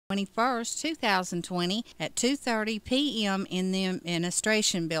21st, 2020 at 2:30 p.m. in the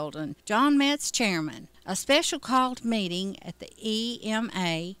Administration Building. John Metz, Chairman. A special called meeting at the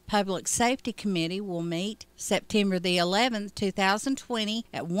EMA Public Safety Committee will meet September the 11th, 2020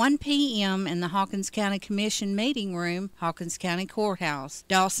 at 1 p.m. in the Hawkins County Commission Meeting Room, Hawkins County Courthouse.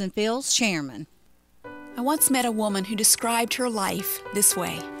 Dawson Fields, Chairman. I once met a woman who described her life this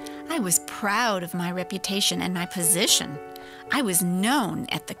way. I was proud of my reputation and my position. I was known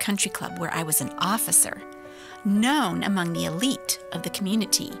at the country club where I was an officer, known among the elite of the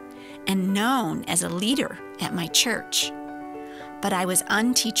community, and known as a leader at my church. But I was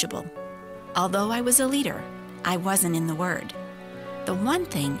unteachable. Although I was a leader, I wasn't in the Word. The one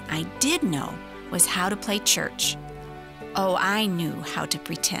thing I did know was how to play church. Oh, I knew how to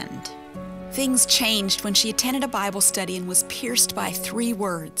pretend. Things changed when she attended a Bible study and was pierced by 3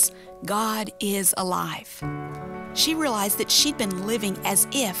 words: God is alive. She realized that she'd been living as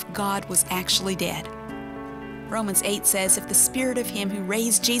if God was actually dead. Romans 8 says, if the spirit of him who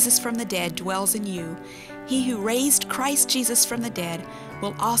raised Jesus from the dead dwells in you, he who raised Christ Jesus from the dead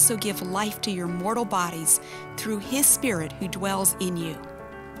will also give life to your mortal bodies through his spirit who dwells in you.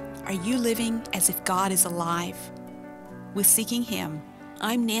 Are you living as if God is alive? With Seeking Him,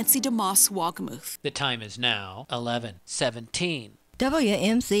 I'm Nancy DeMoss Wagamuth. The time is now 11:17.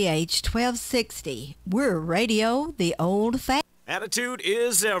 WMCH 1260. We're radio the old-fashioned. Attitude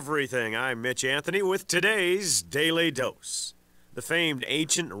is everything. I'm Mitch Anthony with today's Daily Dose. The famed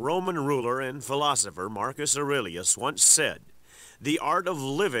ancient Roman ruler and philosopher Marcus Aurelius once said, "The art of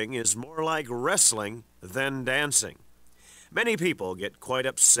living is more like wrestling than dancing." Many people get quite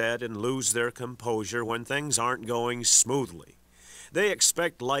upset and lose their composure when things aren't going smoothly. They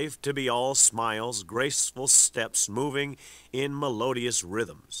expect life to be all smiles, graceful steps moving in melodious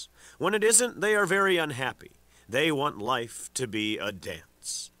rhythms. When it isn't, they are very unhappy. They want life to be a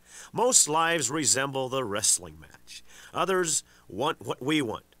dance. Most lives resemble the wrestling match. Others want what we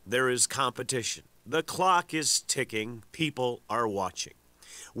want. There is competition. The clock is ticking. People are watching.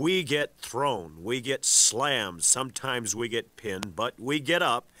 We get thrown. We get slammed. Sometimes we get pinned, but we get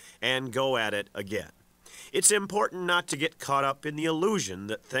up and go at it again. It's important not to get caught up in the illusion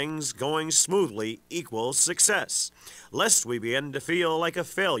that things going smoothly equals success, lest we begin to feel like a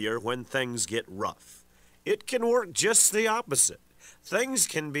failure when things get rough. It can work just the opposite. Things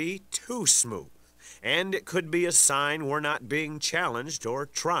can be too smooth, and it could be a sign we're not being challenged or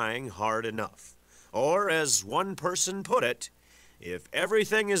trying hard enough. Or, as one person put it, if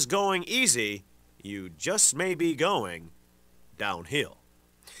everything is going easy, you just may be going downhill.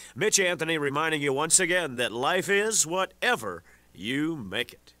 Mitch Anthony reminding you once again that life is whatever you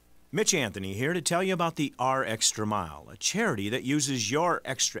make it. Mitch Anthony here to tell you about the R Extra Mile, a charity that uses your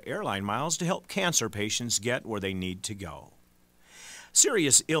extra airline miles to help cancer patients get where they need to go.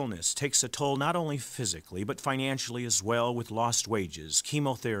 Serious illness takes a toll not only physically but financially as well. With lost wages,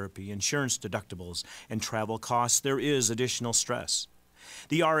 chemotherapy, insurance deductibles, and travel costs, there is additional stress.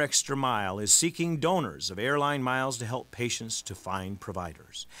 The R Extra Mile is seeking donors of airline miles to help patients to find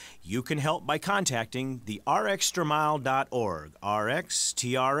providers. You can help by contacting the rxtramile.org,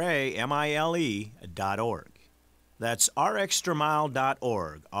 rxtramile.org. That's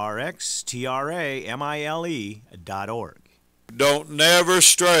rxtramile.org, rxtramile.org. Don't never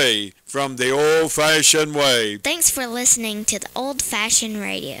stray from the old-fashioned way. Thanks for listening to the Old-Fashioned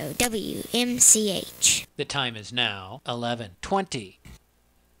Radio, WMCH. The time is now 11:20.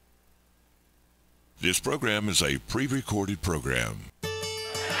 This program is a pre-recorded program.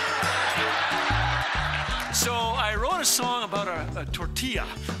 So I wrote a song about a tortilla.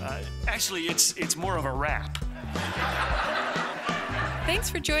 Actually, it's more of a rap.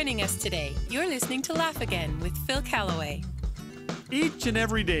 Thanks for joining us today. You're listening to Laugh Again with Phil Calloway. Each and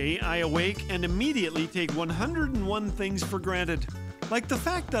every day, I awake and immediately take 101 things for granted. Like the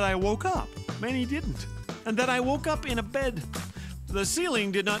fact that I woke up. Many didn't. And that I woke up in a bed. The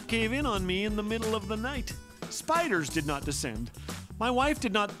ceiling did not cave in on me in the middle of the night. Spiders did not descend. My wife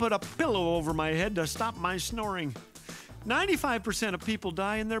did not put a pillow over my head to stop my snoring. 95% of people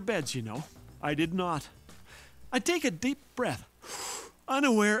die in their beds, you know. I did not. I take a deep breath,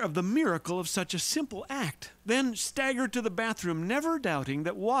 unaware of the miracle of such a simple act, then stagger to the bathroom, never doubting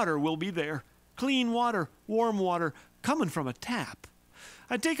that water will be there. Clean water, warm water, coming from a tap.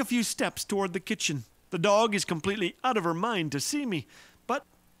 I take a few steps toward the kitchen. The dog is completely out of her mind to see me, but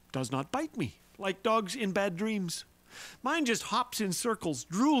does not bite me, like dogs in bad dreams. Mine just hops in circles,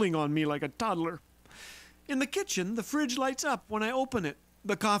 drooling on me like a toddler. In the kitchen, the fridge lights up when I open it.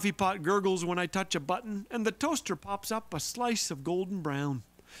 The coffee pot gurgles when I touch a button, and the toaster pops up a slice of golden brown.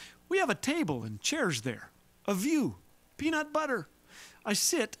 We have a table and chairs there, a view, peanut butter. I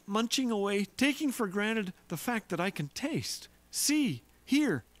sit, munching away, taking for granted the fact that I can taste, see,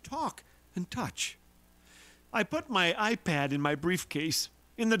 hear, talk, and touch. I put my iPad in my briefcase.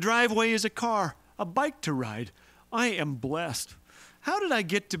 In the driveway is a car, a bike to ride. I am blessed. How did I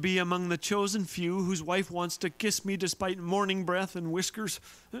get to be among the chosen few whose wife wants to kiss me despite morning breath and whiskers?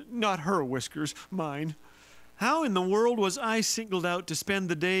 Not her whiskers, mine. How in the world was I singled out to spend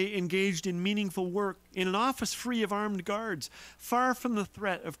the day engaged in meaningful work in an office free of armed guards, far from the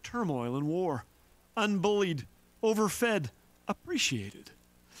threat of turmoil and war? Unbullied, overfed, appreciated.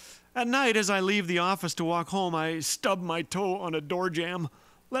 At night, as I leave the office to walk home, I stub my toe on a door jamb.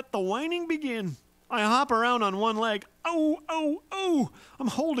 Let the whining begin. I hop around on one leg. Oh, oh, oh! I'm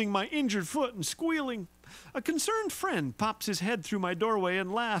holding my injured foot and squealing. A concerned friend pops his head through my doorway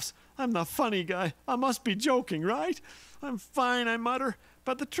and laughs. I'm the funny guy. I must be joking, right? I'm fine, I mutter.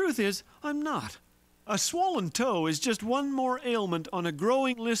 But the truth is, I'm not. A swollen toe is just one more ailment on a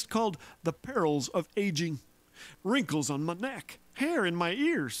growing list called the perils of aging. Wrinkles on my neck, hair in my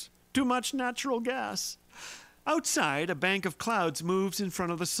ears, too much natural gas. Outside, a bank of clouds moves in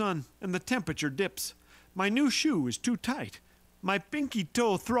front of the sun, and the temperature dips. My new shoe is too tight. My pinky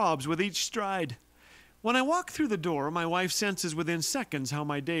toe throbs with each stride. When I walk through the door, my wife senses within seconds how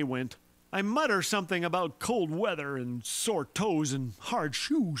my day went. I mutter something about cold weather and sore toes and hard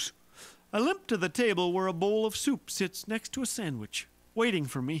shoes. I limp to the table where a bowl of soup sits next to a sandwich, waiting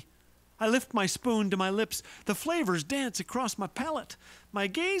for me. I lift my spoon to my lips. The flavors dance across my palate. My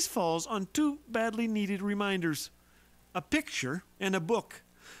gaze falls on two badly needed reminders, a picture and a book.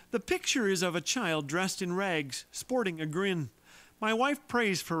 The picture is of a child dressed in rags, sporting a grin. My wife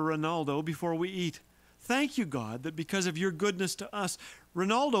prays for Ronaldo before we eat. Thank you, God, that because of your goodness to us,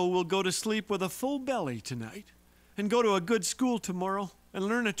 Ronaldo will go to sleep with a full belly tonight and go to a good school tomorrow and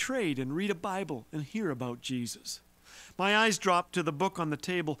learn a trade and read a Bible and hear about Jesus. My eyes dropped to the book on the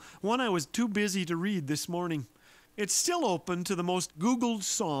table, one I was too busy to read this morning. It's still open to the most Googled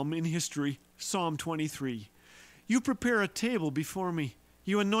psalm in history, Psalm 23. You prepare a table before me.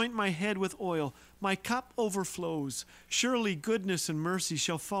 You anoint my head with oil. My cup overflows. Surely goodness and mercy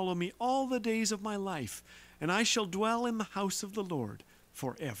shall follow me all the days of my life, and I shall dwell in the house of the Lord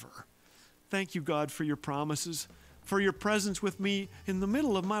forever. Thank you, God, for your promises, for your presence with me in the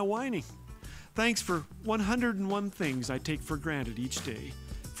middle of my whining. Thanks for 101 things I take for granted each day,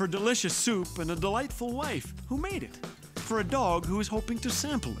 for delicious soup and a delightful wife who made it, for a dog who is hoping to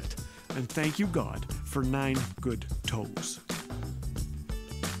sample it, and thank you, God, for 9 good toes.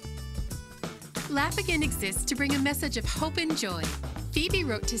 Laugh Again exists to bring a message of hope and joy. Phoebe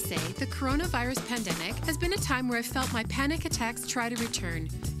wrote to say, the coronavirus pandemic has been a time where I felt my panic attacks try to return.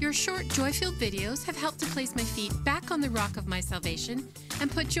 Your short, joy-filled videos have helped to place my feet back on the rock of my salvation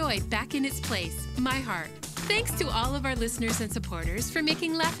and put joy back in its place, my heart. Thanks to all of our listeners and supporters for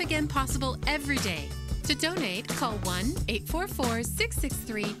making Laugh Again possible every day. To donate, call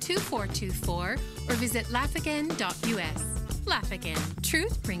 1-844-663-2424 or visit laughagain.us. Laugh Again,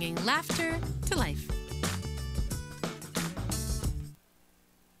 truth bringing laughter to life.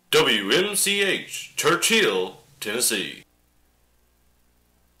 WMCH, Churchill, Tennessee.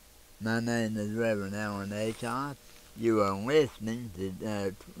 My name is Reverend Alan Acock. You are listening to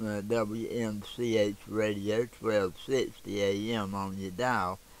WMCH Radio 1260 AM on your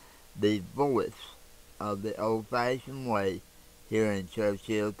dial, the voice of the old-fashioned way here in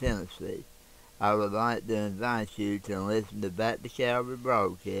Churchill, Tennessee. I would like to invite you to listen to Back to Calvary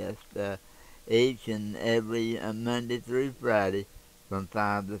broadcast each and every Monday through Friday from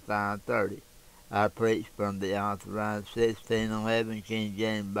 5 to 5:30. I preach from the authorized 1611 King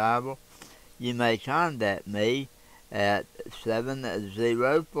James Bible. You may contact me at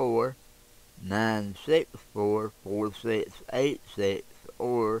 704-964-4686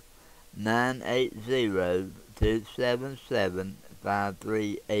 or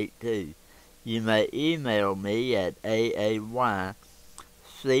 980-277-5382. You may email me at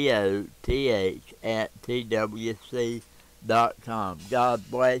aaycoth@twc.com.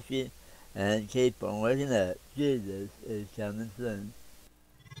 God bless you, and keep on looking up. Jesus is coming soon.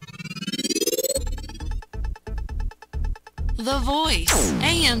 The Voice,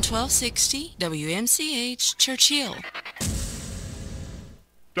 AM 1260, WMCH, Churchill.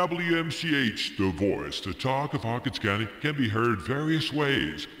 WMCH, The Voice, the talk of Hawkins County, can be heard various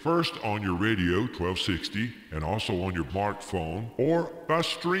ways. First on your radio, 1260, and also on your smartphone, or by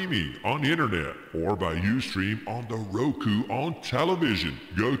streaming on the internet, or by Ustream on the Roku on television.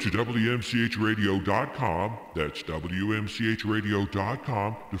 Go to WMCHradio.com, that's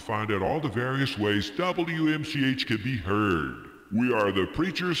WMCHradio.com, to find out all the various ways WMCH can be heard. We are the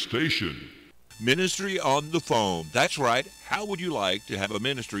Preacher's Station. Ministry on the phone. That's right. How would you like to have a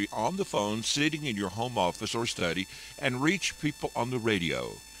ministry on the phone sitting in your home office or study and reach people on the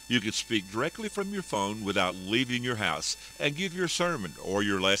radio? You could speak directly from your phone without leaving your house and give your sermon or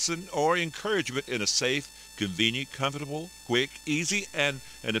your lesson or encouragement in a safe, convenient, comfortable, quick, easy, and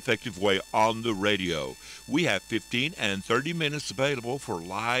an effective way on the radio. We have 15 and 30 minutes available for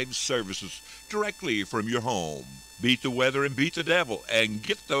live services directly from your home. Beat the weather and beat the devil and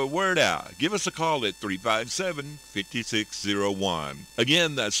get the word out. Give us a call at 357-5601.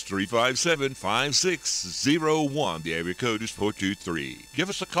 Again, that's 357-5601. The area code is 423. Give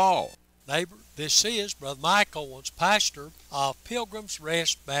us a call. Neighbor, this is Brother Mike Owens, pastor of Pilgrim's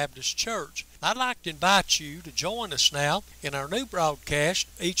Rest Baptist Church. I'd like to invite you to join us now in our new broadcast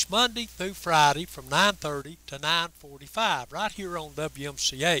each Monday through Friday from 9:30 to 9:45 right here on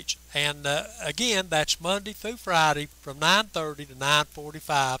WMCH. And again, that's Monday through Friday from 9:30 to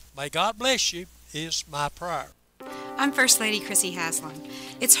 9:45. May God bless you is my prayer. I'm First Lady Chrissy Haslam.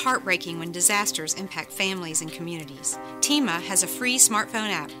 It's heartbreaking when disasters impact families and communities. TEMA has a free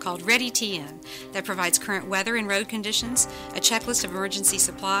smartphone app called ReadyTN that provides current weather and road conditions, a checklist of emergency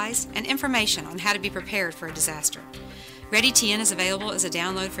supplies, and information on how to be prepared for a disaster. ReadyTN is available as a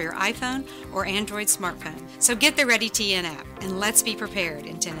download for your iPhone or Android smartphone. So get the ReadyTN app and let's be prepared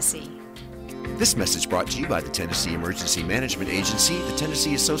in Tennessee. This message brought to you by the Tennessee Emergency Management Agency, the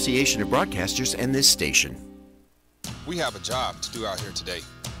Tennessee Association of Broadcasters, and this station. We have a job to do out here today.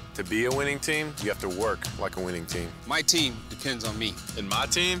 To be a winning team, you have to work like a winning team. My team depends on me. And my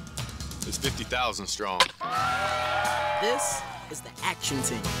team is 50,000 strong. This is the Action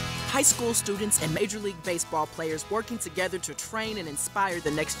Team. High school students and Major League Baseball players working together to train and inspire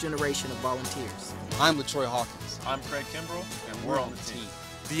the next generation of volunteers. I'm LaTroy Hawkins. I'm Craig Kimbrell, and we're on the team.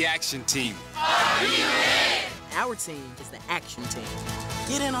 The Action Team. Our team is the Action Team.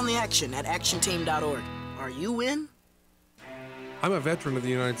 Get in on the action at actionteam.org. Are you in? I'm a veteran of the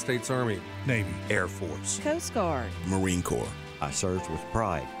United States Army, Navy, Air Force, Coast Guard, Marine Corps. I served with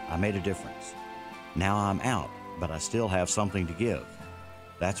pride. I made a difference. Now I'm out, but I still have something to give.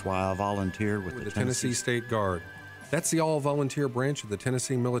 That's why I volunteer with the Tennessee State Guard. That's the all-volunteer branch of the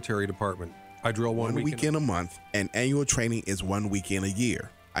Tennessee Military Department. I drill one weekend a month, and annual training is 1 weekend a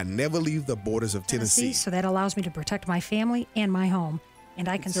year. I never leave the borders of Tennessee. So that allows me to protect my family and my home. And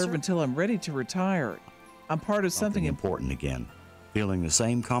I can serve until I'm ready to retire. I'm part of something important again, feeling the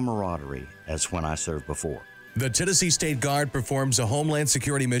same camaraderie as when I served before. The Tennessee State Guard performs a Homeland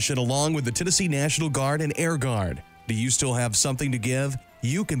Security mission along with the Tennessee National Guard and Air Guard. Do you still have something to give?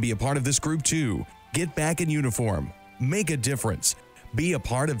 You can be a part of this group too. Get back in uniform. Make a difference. Be a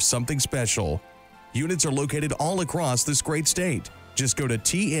part of something special. Units are located all across this great state. Just go to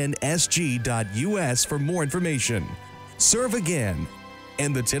tnsg.us for more information. Serve again.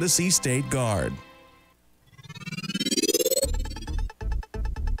 And the Tennessee State Guard.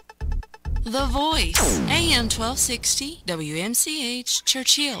 The Voice, AM 1260, WMCH,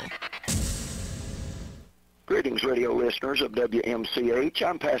 Churchill. Greetings, radio listeners of WMCH.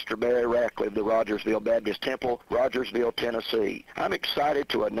 I'm Pastor Barry Rackley of the Rogersville Baptist Temple, Rogersville, Tennessee. I'm excited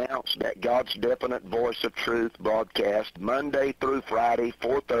to announce that God's Definite Voice of Truth broadcast Monday through Friday,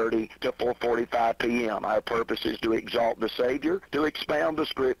 4:30 to 4:45 p.m. Our purpose is to exalt the Savior, to expound the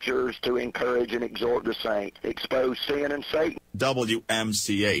Scriptures, to encourage and exhort the saints, expose sin and Satan.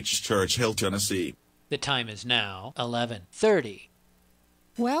 WMCH, Churchill, Tennessee. The time is now 11:30.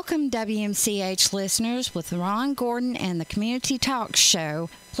 Welcome, WMCH listeners, with Ron Gordon and the Community Talk Show.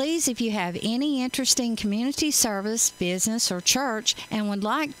 Please, if you have any interest in community service, business, or church and would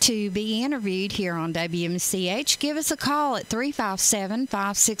like to be interviewed here on WMCH, give us a call at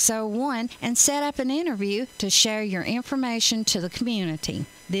 357-5601 and set up an interview to share your information to the community.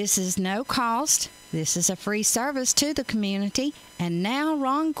 This is no cost. This is a free service to the community. And now,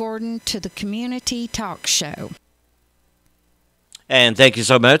 Ron Gordon to the Community Talk Show. And thank you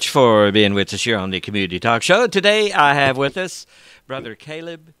so much for being with us here on the Community Talk Show. Today I have with us Brother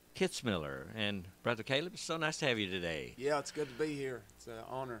Caleb Kitzmiller. And Brother Caleb, it's so nice to have you today. Yeah, it's good to be here. It's an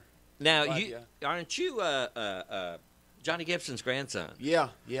honor. Now, aren't you Johnny Gibson's grandson? Yeah,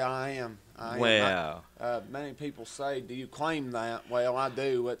 I am. Wow. Many people say, do you claim that? Well, I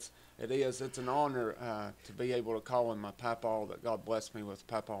do. It's an honor to be able to call him my papa, that God blessed me with a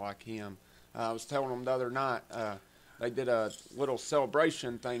papa like him. I was telling him the other night, they did a little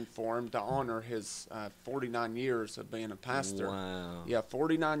celebration thing for him to honor his 49 years of being a pastor. Wow. Yeah,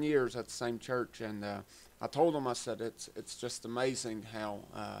 49 years at the same church. And I told him, I said, it's just amazing how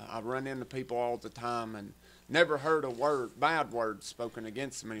I run into people all the time and never heard a bad word spoken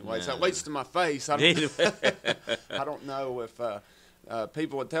against them anyways, at least to my face. I don't know if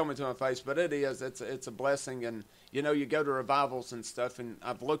people would tell me to my face, but it is. It's a blessing, and you know, you go to revivals and stuff, and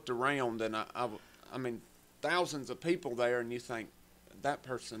I've looked around, and I mean, thousands of people there, and you think that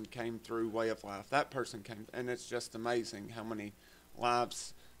person came through Way of Life. That person came, and it's just amazing how many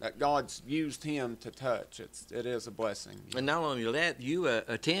lives that God's used him to touch. It is a blessing. And not only that, you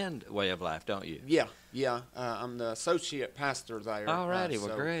attend Way of Life, don't you? Yeah. I'm the associate pastor there. All righty,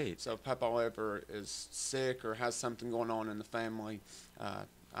 well, great. So if Papa ever is sick or has something going on in the family,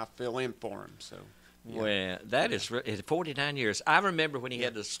 I fill in for him. So. Yeah. Well, that is 49 years. I remember when he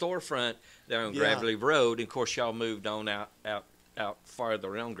had the storefront there on Gravelly Road, and of course y'all moved on out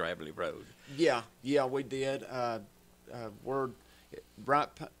farther on Gravelly Road. Yeah, we did. We're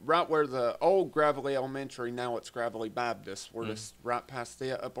right where the old Gravelly Elementary, now it's Gravelly Baptist. We're just right past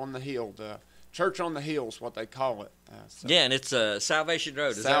it, up on the hill. The Church on the Hill is what they call it. Yeah, and it's Salvation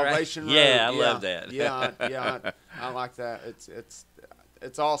Road. Is Salvation that right? Road. Yeah, I love that. Yeah, I like that.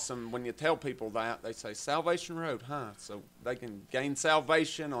 It's awesome when you tell people that. They say, Salvation Road, huh? So they can gain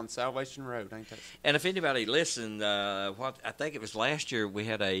salvation on Salvation Road, ain't that? And if anybody listened, I think it was last year, we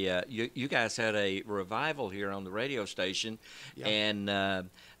had you guys had a revival here on the radio station, and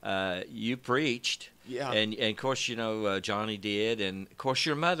you preached. Yeah. And of course, you know, Johnny did, and of course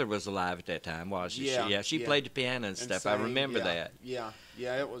your mother was alive at that time, wasn't she? Yeah, she played the piano and stuff. I remember that. Yeah,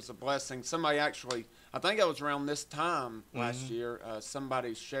 it was a blessing. Somebody actually, I think it was around this time last year,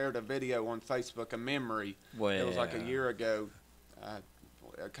 somebody shared a video on Facebook, a memory. Well, it was like a year ago,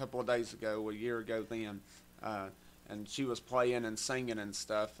 a couple of days ago, a year ago then, and she was playing and singing and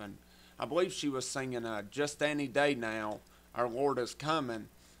stuff, and I believe she was singing Just Any Day Now, Our Lord Is Coming.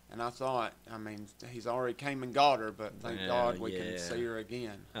 And I thought, I mean, he's already came and got her, but thank God we can see her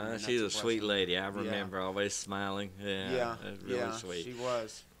again. I mean, she's a sweet lady. I remember always smiling. Yeah, really sweet. She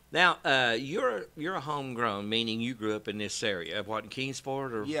was. Now, you're a homegrown, meaning you grew up in this area. What, in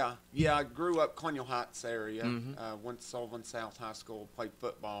Kingsport? Or? Yeah, I grew up Colonial Heights area. Went to Sullivan South High School, played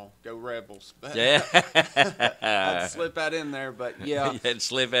football. Go Rebels! But I'd slip that in there, but yeah. You had to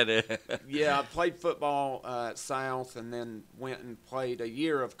slip that in. Yeah, I played football at South, and then went and played a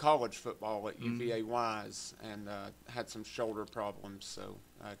year of college football at UVA Wise, and had some shoulder problems, so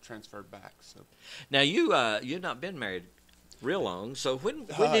I transferred back. So now you've not been married real long, so when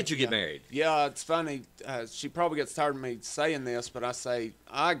did you get married? Yeah, it's funny. She probably gets tired of me saying this, but I say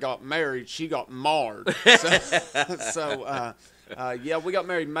I got married, she got marred. So we got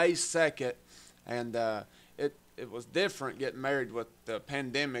married May 2nd, and it was different getting married with the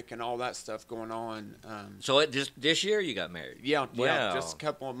pandemic and all that stuff going on. So this year you got married? Yeah, just a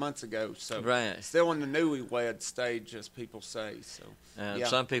couple of months ago. So still in the newlywed stage, as people say. So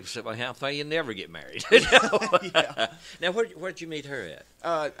some people say, "Well, how far you never get married?" Now, where'd you meet her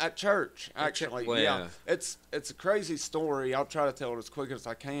at? At church, actually. Well, yeah, it's a crazy story. I'll try to tell it as quick as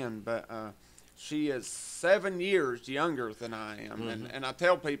I can, but. She is 7 years younger than I am, and I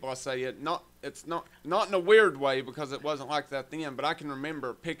tell people, I say it's not in a weird way, because it wasn't like that then, but I can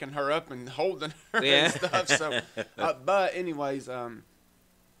remember picking her up and holding her and stuff. So, but anyways,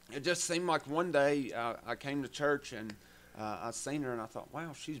 it just seemed like one day I came to church and I seen her and I thought,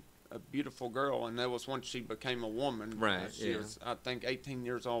 wow, she's a beautiful girl, and that was once she became a woman. Right. She was, I think, 18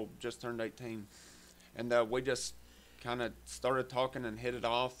 years old, just turned 18, and we just kind of started talking and hit it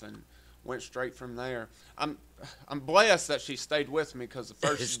off and went straight from there. I'm blessed that she stayed with me, because the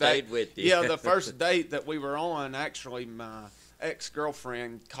first stayed with you. Yeah, the first date that we were on, actually my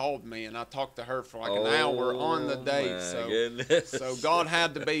ex-girlfriend called me, and I talked to her for like an hour on the date. So God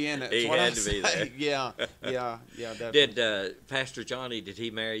had to be in it. He had to be there. Yeah, definitely. Did Pastor Johnny, did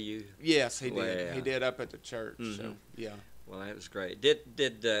he marry you? Yes, he did. He did up at the church. So yeah. Well, that was great.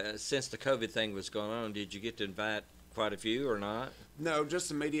 Did since the COVID thing was going on, did you get to invite quite a few or not? No, just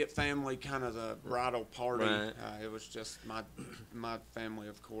immediate family, kind of the bridal party. Right. It was just my family,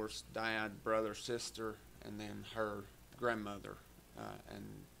 of course, dad, brother, sister, and then her grandmother and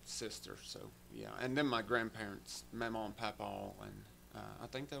sister. So yeah, and then my grandparents, Mama and Papa, and I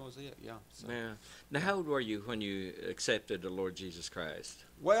think that was it. Yeah. So. Yeah. Now, how old were you when you accepted the Lord Jesus Christ?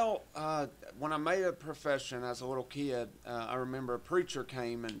 Well, when I made a profession as a little kid, I remember a preacher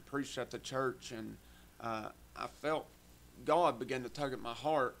came and preached at the church, and I felt God began to tug at my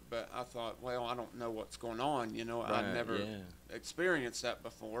heart, but I thought, well, I don't know what's going on. You know, I'd never experienced that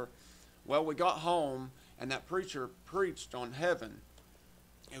before. Well, we got home, and that preacher preached on heaven.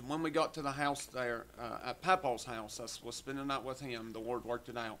 And when we got to the house there, at Papa's house, I was spending the night with him. The Lord worked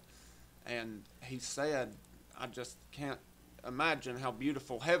it out. And he said, I just can't imagine how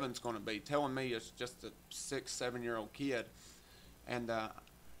beautiful heaven's going to be, telling me it's just a 6-7-year-old kid. And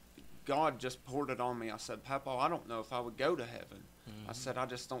God just poured it on me. I said, Papa, I don't know if I would go to heaven. I said, I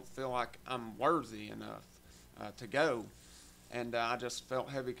just don't feel like I'm worthy enough to go. And I just felt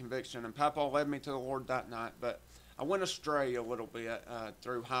heavy conviction. And Papa led me to the Lord that night. But I went astray a little bit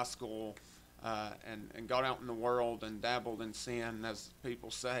through high school and got out in the world and dabbled in sin, as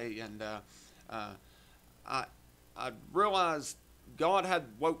people say. And I realized God had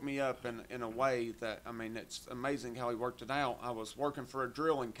woke me up in a way that, I mean, it's amazing how he worked it out. I was working for a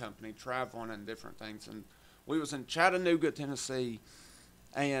drilling company, traveling and different things. And we was in Chattanooga, Tennessee.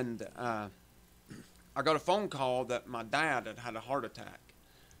 And I got a phone call that my dad had a heart attack.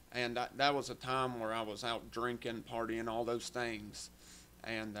 And that was a time where I was out drinking, partying, all those things.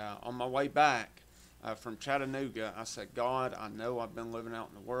 And on my way back from Chattanooga, I said, God, I know I've been living out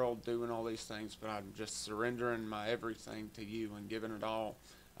in the world doing all these things, but I'm just surrendering my everything to you and giving it all.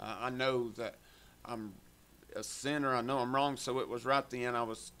 I know that I'm a sinner. I know I'm wrong. So it was right then. I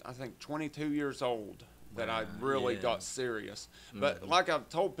was, I think, 22 years old that I really got serious. But like I've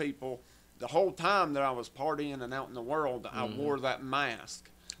told people, the whole time that I was partying and out in the world, I wore that mask.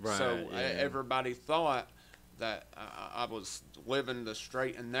 Right, so everybody thought that I was living the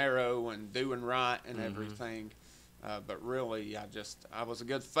straight and narrow and doing right and everything. But really, I was a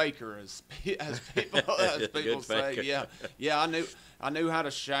good faker, as people say. Faker. Yeah. I knew how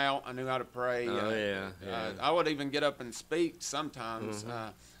to shout. I knew how to pray. I would even get up and speak sometimes,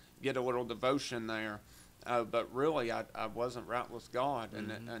 get a little devotion there. But really, I wasn't right with God,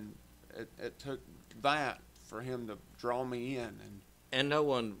 and it took that for him to draw me in. And no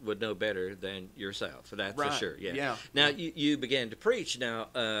one would know better than yourself, that's for sure. Yeah. Now, Yeah. you began to preach. Now,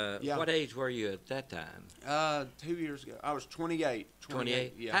 what age were you at that time? 2 years ago. I was 28.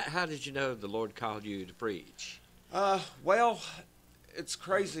 28? Yeah. How did you know the Lord called you to preach? Well, it's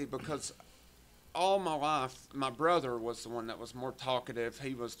crazy because all my life, my brother was the one that was more talkative.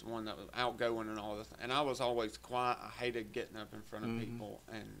 He was the one that was outgoing and all this. And I was always quiet. I hated getting up in front of people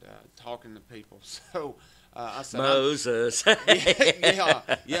and talking to people. So I said, Moses.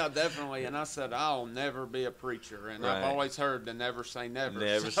 yeah, definitely. And I said, I'll never be a preacher. And I've always heard to never say never.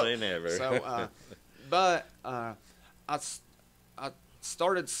 Never say never. So, but I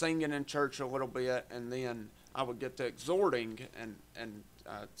started singing in church a little bit, and then I would get to exhorting and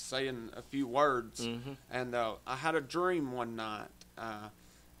saying a few words. And I had a dream one night,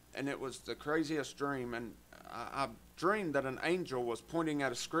 and it was the craziest dream. And I dreamed that an angel was pointing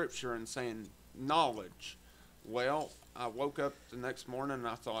at a scripture and saying, knowledge. Well, I woke up the next morning and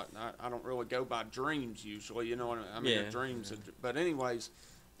I thought, I don't really go by dreams usually, you know what I mean? Dreams. But anyways,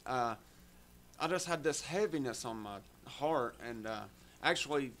 I just had this heaviness on my heart, and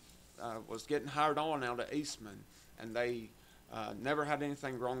actually was getting hired on out at Eastman, and they never had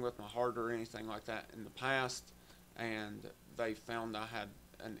anything wrong with my heart or anything like that in the past, and they found I had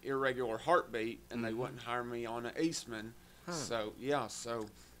an irregular heartbeat, and they wouldn't hire me on at Eastman. So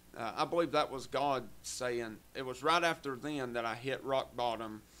I believe that was God saying, it was right after then that I hit rock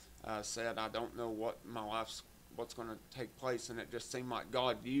bottom, said I don't know what's going to take place, and it just seemed like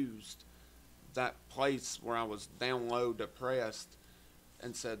God used that place where I was down low, depressed,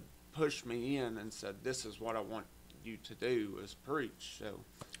 and said, push me in, and said, this is what I want you to do, is preach. So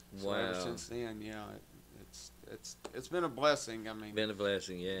ever since then, it's been a blessing. I mean, been a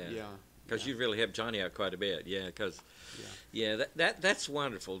blessing, yeah. Because Yeah. you really helped Johnny out quite a bit, that's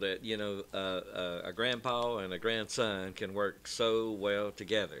wonderful that a grandpa and a grandson can work so well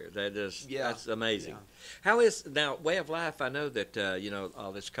together. That's amazing. How is now Way of Life? I know that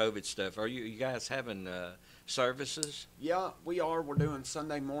all this COVID stuff. Are you guys having services? Yeah, we are. We're doing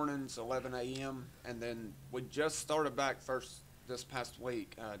Sunday mornings, 11 a.m., and then we just started back this past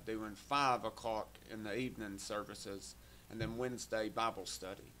week doing 5 o'clock in the evening services, and then Wednesday Bible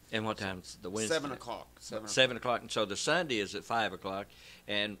study. And what time's the Wednesday? 7 o'clock. 7 o'clock. And so the Sunday is at 5 o'clock,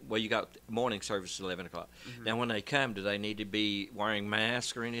 and you got morning service at 11 o'clock. Now, when they come, do they need to be wearing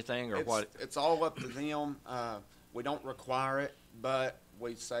masks or anything, or what? It's all up to them. We don't require it, but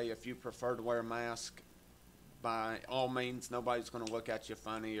we say if you prefer to wear a mask, by all means, nobody's going to look at you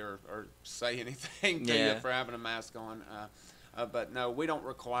funny or say anything to you for having a mask on. But no, we don't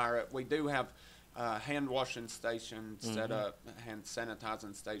require it. We do have hand washing station set up, hand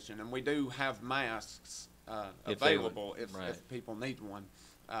sanitizing station, and we do have masks available if people need one.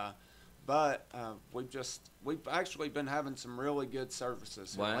 But we've actually been having some really good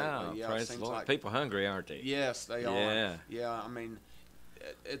services. Wow, lately. praise the Lord. People hungry, aren't they? Yes, they are. Yeah, I mean,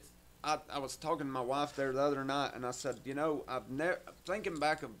 I was talking to my wife there the other night, and I said, thinking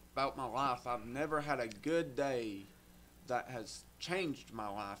back about my life, I've never had a good day that has changed my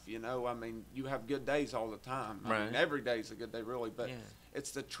life. I mean, you have good days all the time. I mean, every day's a good day, really, but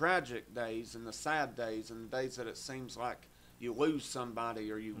it's the tragic days and the sad days and the days that it seems like you lose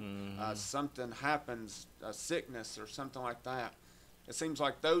somebody or you something happens, a sickness or something like that. It seems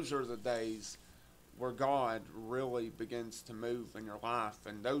like those are the days where God really begins to move in your life,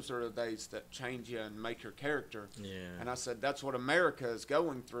 and those are the days that change you and make your character. Yeah. And I said that's what America is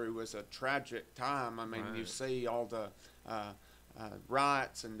going through, is a tragic time. I mean, you Right. see all the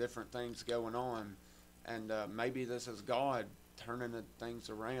riots and different things going on, and maybe this is God turning the things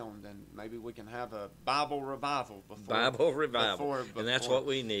around, and maybe we can have a Bible revival before. Bible revival, and that's what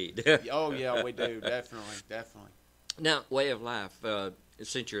we need. Oh yeah, we do, definitely. Now, Way of Life,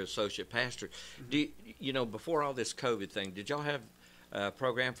 since you're associate pastor, do you know, before all this COVID thing, did y'all have a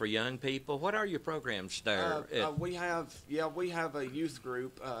program for young people? What are your programs there? We have a youth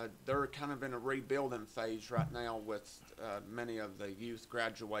group. They're kind of in a rebuilding phase right now with many of the youth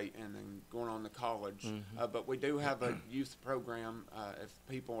graduating and going on to college. But we do have a youth program. If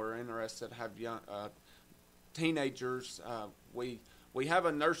people are interested, have young teenagers. We have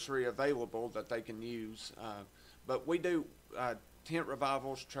a nursery available that they can use. But we do tent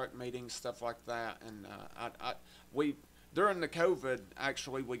revivals, truck meetings, stuff like that. And we during the COVID,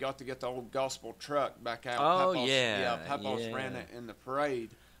 actually, we got to get the old gospel truck back out. Oh, Papa's, yeah. Papa's Yeah. ran it in the parade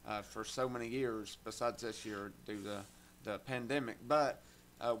for so many years, besides this year due to the pandemic. But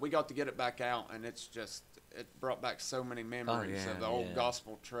we got to get it back out, and it brought back so many memories of the old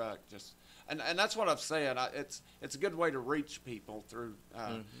gospel truck. And that's what I've said. It's a good way to reach people through,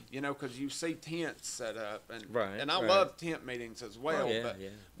 you know, because you see tents set up, and I love tent meetings as well.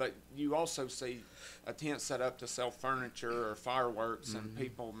 But you also see a tent set up to sell furniture or fireworks, and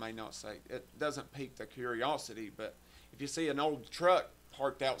people may not say it doesn't pique the curiosity. But if you see an old truck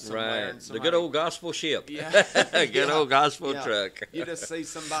parked out somewhere, and the good old gospel ship, old gospel truck, you just see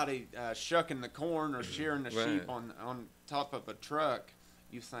somebody shucking the corn or shearing the sheep on top of a truck,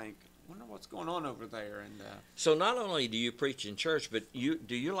 you think, wonder what's going on over there. And so not only do you preach in church, but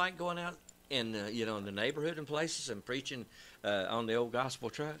do you like going out in in the neighborhood and places and preaching on the old gospel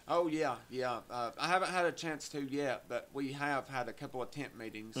truck? Oh yeah. I haven't had a chance to yet, but we have had a couple of tent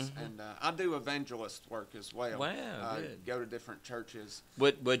meetings, and I do evangelist work as well. Wow, good. Go to different churches.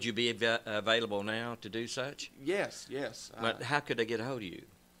 Would you be available now to do such? Yes. But how could they get a hold of you?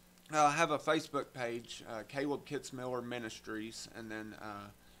 I have a Facebook page, Caleb Kitzmiller Ministries, and then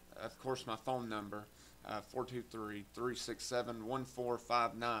of course my phone number,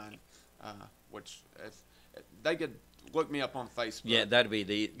 423-367-1459, which if they could look me up on Facebook. Yeah, that'd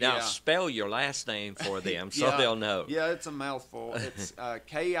be now spell your last name for them so they'll know. Yeah, it's a mouthful. It's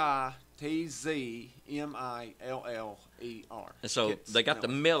Kitzmiller. And so they got the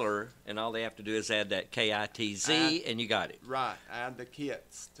Miller, and all they have to do is add that Kitz, and you got it. Right, add the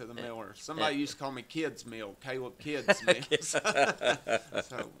Kitz to the Miller. Somebody used to call me Kids Meal, Caleb Kids Meal.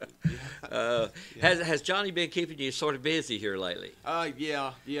 Has Johnny been keeping you sort of busy here lately?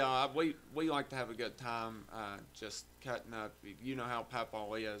 Yeah. We like to have a good time, just cutting up. You know how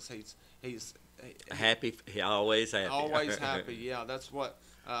Papa is. He's happy. Always happy. Always happy. Yeah, that's what.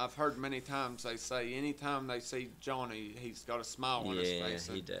 I've heard many times they say anytime they see Johnny, he's got a smile on his face.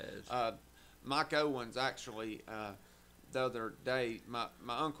 Yeah, he does. Mike Owens, actually, the other day, my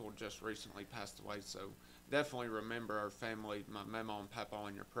uncle just recently passed away, so definitely remember our family, my mama and papa,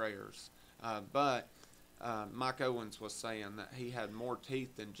 in your prayers. But Mike Owens was saying that he had more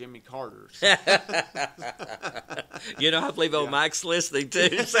teeth than Jimmy Carter's. You know, I believe old Mike's listening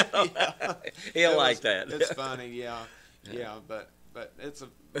too, so he'll like that. It's funny, yeah, but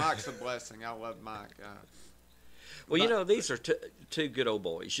Mike's a blessing. I love Mike. Well, you know, these are two good old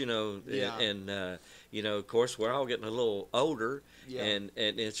boys, you know, and you know, of course, we're all getting a little older, and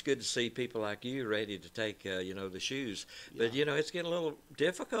it's good to see people like you ready to take, you know, the shoes. But, you know, it's getting a little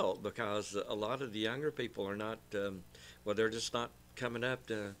difficult because a lot of the younger people are not, well, they're just not coming up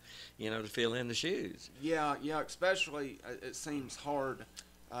to, you know, to fill in the shoes. Yeah, especially it seems hard.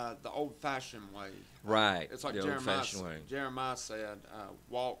 The old-fashioned way. Right. It's like the old-fashioned way. Jeremiah said,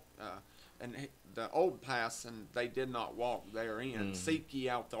 walk, and the old paths, and they did not walk therein. Seek ye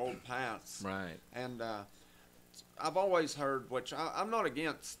out the old paths. Right. And I've always heard, which I'm not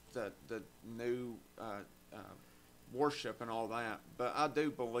against the new worship and all that, but I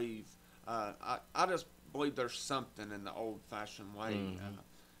do believe, I just believe there's something in the old-fashioned way,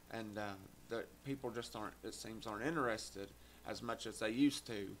 and that people just aren't interested as much as they used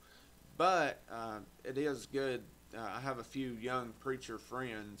to. But it is good. I have a few young preacher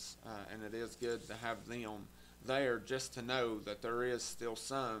friends, and it is good to have them there just to know that there is still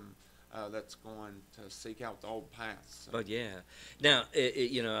some that's going to seek out the old paths. So. But yeah. Now,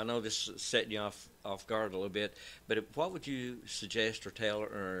 you know, I know this is setting you off guard a little bit, but what would you suggest or tell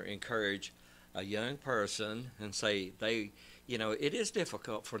or encourage a young person and say they, you know, it is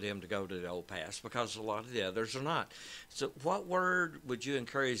difficult for them to go to the old past because a lot of the others are not. So what word would you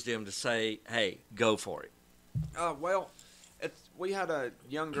encourage them to say, hey, go for it? Well, we had a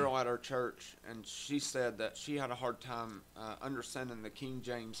young girl at our church, and she said that she had a hard time understanding the King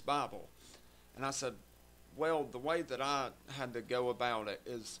James Bible. And I said, well, the way that I had to go about it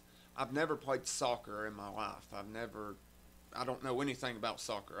is I've never played soccer in my life. I don't know anything about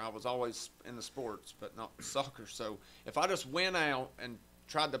soccer. I was always in the sports, but not soccer. So if I just went out and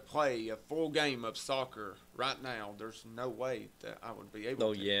tried to play a full game of soccer right now, there's no way that I would be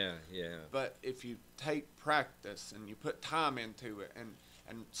able to. Oh, yeah. But if you take practice and you put time into it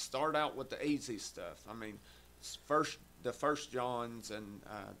and start out with the easy stuff, I mean, the First Johns and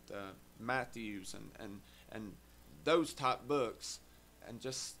the Matthews and those type books, and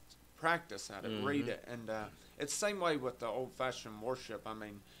just practice at it, read it, and it's the same way with the old-fashioned worship. I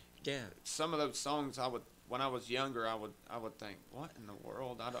mean, some of those songs when I was younger, I would think, what in the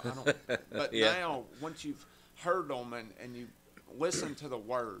world? I don't. But now, once you've heard them and you listen to the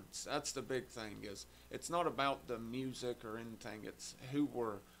words, that's the big thing. Is it's not about the music or anything. It's who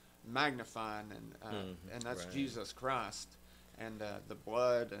we're magnifying, and that's right. Jesus Christ and the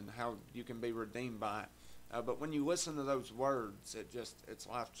blood and how you can be redeemed by it. But when you listen to those words, it's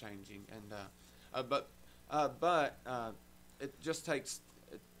life changing. And but it just takes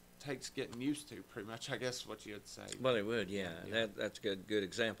getting used to, pretty much, I guess, what you'd say. Well, it would, yeah. That's a good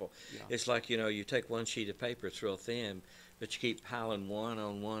example. Yeah. It's like, you know, you take one sheet of paper, it's real thin, but you keep piling one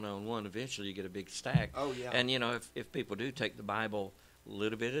on one on one. Eventually, you get a big stack. Oh, yeah. And, you know, if people do take the Bible a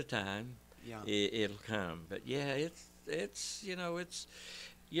little bit at a time, it'll come. But, yeah, it's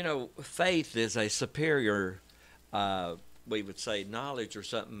faith is a superior we would say knowledge or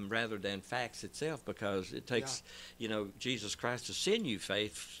something rather than facts itself, because it takes Jesus Christ to send you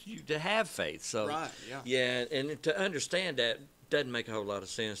faith, you to have faith. So and to understand that doesn't make a whole lot of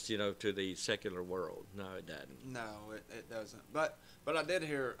sense, to the secular world. No, it doesn't. No, it doesn't. But I did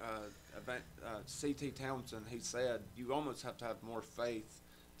hear C.T. Townsend. He said you almost have to have more faith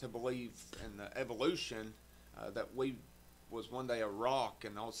to believe in the evolution that we was one day a rock,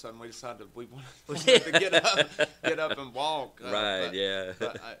 and all of a sudden we decided we wanted to get up and walk. But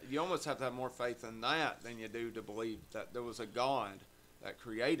you almost have to have more faith in that than you do to believe that there was a God that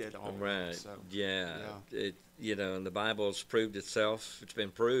created all right. So, It, and the Bible's proved itself. It's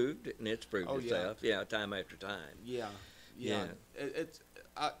been proved, and it's proved itself. Yeah, time after time. Yeah.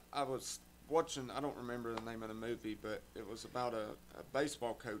 I was watching. I don't remember the name of the movie, but it was about a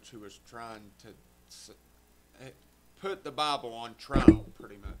baseball coach who was trying to put the Bible on trial,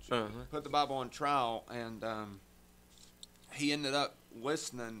 pretty much. Put the Bible on trial, and he ended up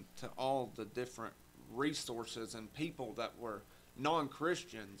listening to all the different resources and people that were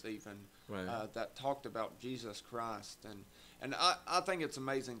non-Christians even, that talked about Jesus Christ. And I think it's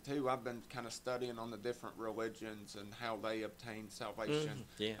amazing, too. I've been kind of studying on the different religions and how they obtain salvation.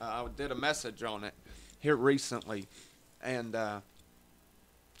 I did a message on it here recently, and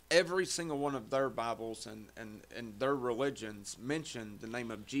every single one of their Bibles and their religions mention the name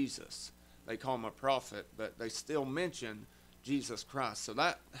of Jesus. They call him a prophet, but they still mention Jesus Christ. So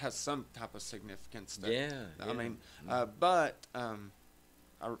that has some type of significance there. I mean, but I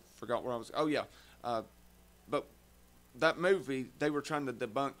forgot where I was. Oh, yeah. But that movie, they were trying to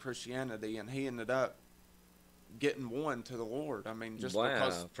debunk Christianity, and he ended up getting one to the Lord. I mean, just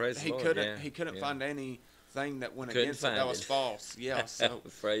because he couldn't find any thing that went against it that was false. So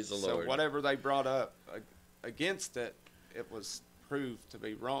praise the Lord. So whatever they brought up against it, it was proved to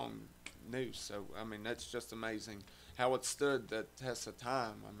be wrong news. So I mean, that's just amazing how it stood the test of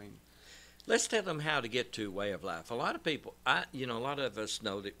time. I mean, let's tell them how to get to Way of Life. A lot of people, a lot of us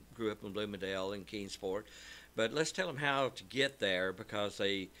know that grew up in Bloomingdale and Keensport, but let's tell them how to get there, because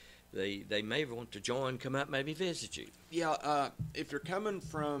they may want to join, come up, maybe visit you. Yeah, if you're coming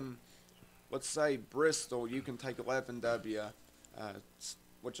from, let's say, Bristol, you can take 11W,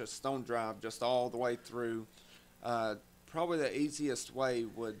 which is Stone Drive, just all the way through. Probably the easiest way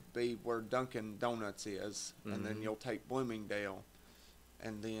would be where Dunkin' Donuts is, and then you'll take Bloomingdale,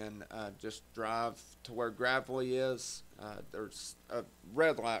 and then just drive to where Gravelly is. There's a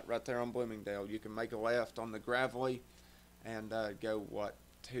red light right there on Bloomingdale. You can make a left on the Gravelly and go,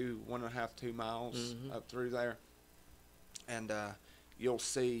 1.5, 2 miles up through there. And you'll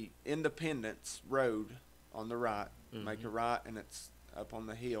see Independence Road on the right. Make a right, and it's up on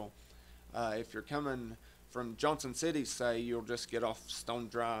the hill. If you're coming from Johnson City, say, you'll just get off Stone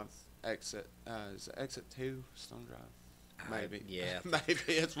Drive exit. Is it exit 2, Stone Drive? Maybe. Maybe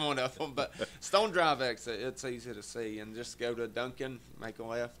it's one of them. But Stone Drive exit, it's easy to see. And just go to Duncan, make a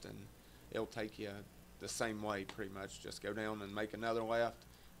left, and it'll take you the same way, pretty much. Just go down and make another left.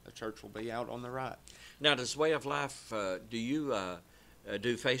 The church will be out on the right. Now, does Way of Life, do you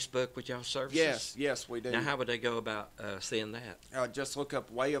do Facebook with y'all services? Yes, we do. Now, how would they go about seeing that? Just look up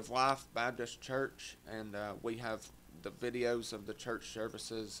Way of Life Baptist Church, and we have the videos of the church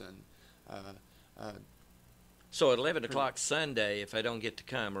services. And so at 11 o'clock Sunday, if they don't get to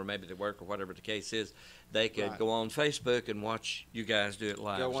come, or maybe they work or whatever the case is, they could go on Facebook and watch you guys do it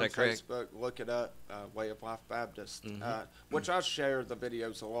live. Go is on that correct? Facebook, look it up, Way of Life Baptist, which I share the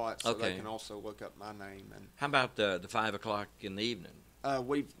videos a lot, so they can also look up my name. And how about the 5 o'clock in the evening?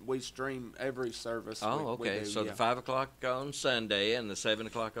 We stream every service. Oh, we okay. do, So the 5 o'clock on Sunday and the 7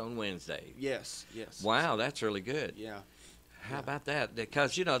 o'clock on Wednesday. Yes. Wow, that's really good. Yeah. How about that?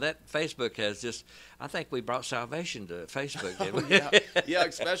 Because, that Facebook has just, I think we brought salvation to Facebook, didn't we? Yeah,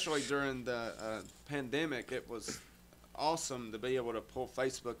 especially during the pandemic. It was awesome to be able to pull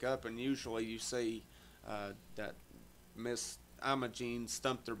Facebook up, and usually you see that Miss Imogene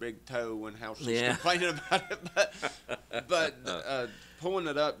stumped her big toe and how she's complaining about it. But pulling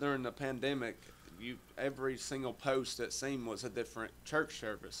it up during the pandemic, every single post, it seemed, was a different church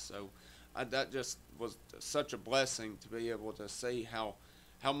service. So that just was such a blessing to be able to see how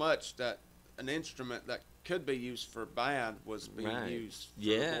much that an instrument that could be used for bad was being used for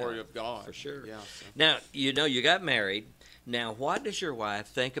the glory of God. For sure. Yeah. So. Now, you got married. Now, what does your wife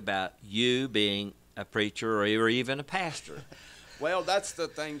think about you being a preacher or even a pastor? Well, that's the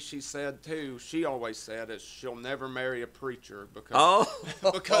thing she said too. She always said is she'll never marry a preacher because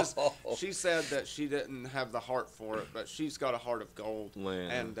because she said that she didn't have the heart for it, but she's got a heart of gold. Wow.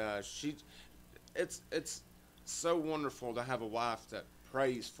 And it's so wonderful to have a wife that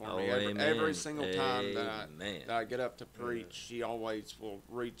prays for me every single time that I get up to preach. She always will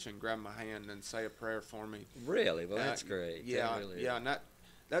reach and grab my hand and say a prayer for me. Really? Well, that's great. Yeah, really and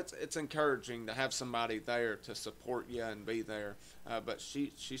it's encouraging to have somebody there to support you and be there. But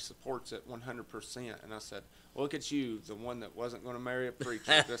she supports it 100%. And I said, look at you, the one that wasn't going to marry a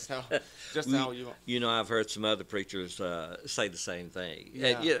preacher. Just how you. I've heard some other preachers say the same thing.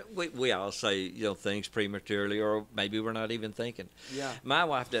 Yeah. We all say things prematurely, or maybe we're not even thinking. Yeah. My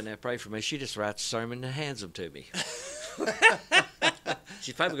wife doesn't have to pray for me. She just writes a sermon and hands them to me.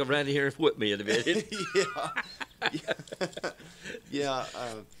 She's probably going to run in here and whip me in a minute. Yeah.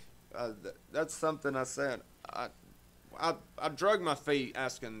 That's something I said. I drug my feet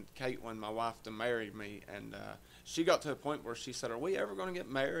asking Caitlin, my wife, to marry me, and she got to a point where she said, "Are we ever going to get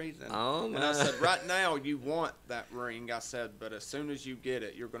married?" And I said, "Right now, you want that ring." I said, "But as soon as you get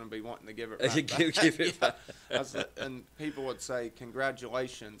it, you're going to be wanting to give it right back." Give it back. I said, and people would say,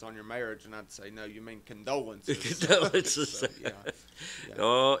 "Congratulations on your marriage," and I'd say, "No, you mean condolences." Condolences. So, yeah.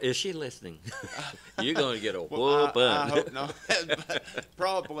 Oh, is she listening? You're going to get a Well, whooping. I hope not.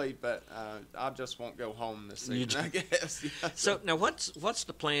 Probably, but I just won't go home this evening, I guess. Yeah. So now, what's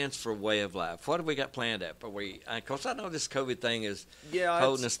the plans for Way of Life? What have we got planned up? Of course, I know this COVID thing is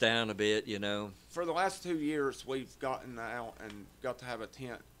holding us down a bit, For the last 2 years, we've gotten out and got to have a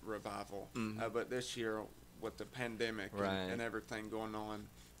tent revival. But this year, with the pandemic and everything going on,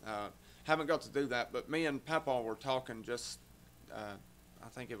 haven't got to do that. But me and Papa were talking just, I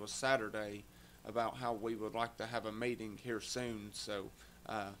think it was Saturday, about how we would like to have a meeting here soon. So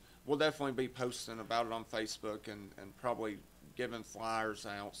we'll definitely be posting about it on Facebook and probably giving flyers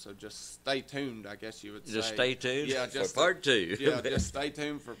out. So just stay tuned, I guess you would say. Just stay tuned for part 2. Yeah, just stay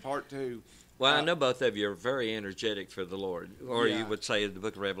tuned for part 2. Well, I know both of you are very energetic for the Lord. Or you would say in the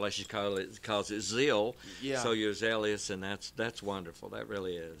book of Revelation calls it zeal. Yeah. So you're zealous, and that's wonderful. That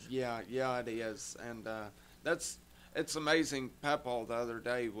really is. Yeah, it is. And it's amazing. Papa the other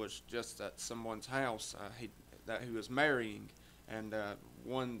day was just at someone's house he was marrying, and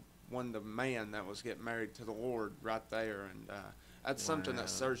the man that was getting married to the Lord right there, and that's something that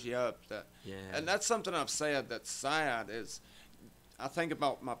stirs you up. And that's something I've said that's sad is I think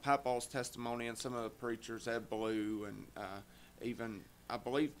about my papa's testimony and some of the preachers, Ed Blue, and even I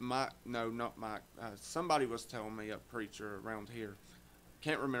believe Mike. No, not Mike. Somebody was telling me, a preacher around here,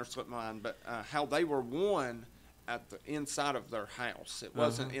 can't remember slipped my mind, but how they were one at the inside of their house. It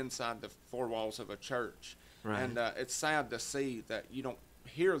wasn't inside the four walls of a church. Right. And it's sad to see that you don't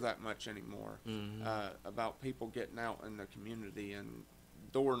hear that much anymore about people getting out in the community and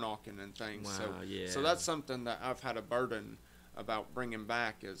door knocking and things. So that's something that I've had a burden about bringing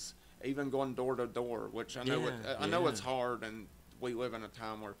back, is even going door to door, which I know I know it's hard, and we live in a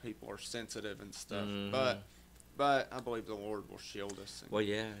time where people are sensitive and stuff. But I believe the Lord will shield us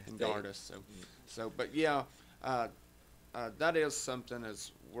and guard us. But that is something,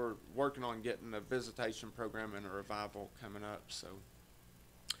 as we're working on getting a visitation program and a revival coming up. So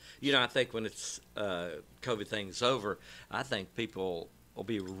You know, I think when it's COVID thing's over, I think people will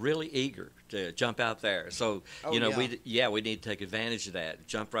be really eager to jump out there. So, Oh, you know, yeah. we need to take advantage of that.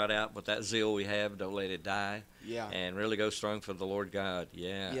 Jump right out with that zeal we have. Don't let it die. Yeah. And really go strong for the Lord God.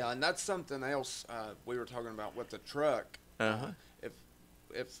 Yeah. Yeah, and that's something else we were talking about with the truck. Uh-huh.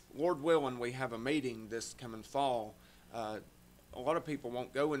 If Lord willing, we have a meeting this coming fall, a lot of people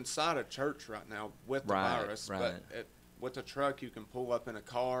won't go inside a church right now with the virus, but with a truck, you can pull up in a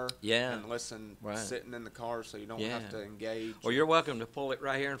car and listen sitting in the car, so you don't have to engage. Well, you're welcome to pull it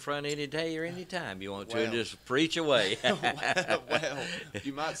right here in front any day or any time you want to, and just preach away. well,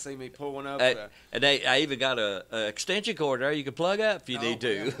 you might see me pulling up. And I even got a extension cord there you can plug up if you need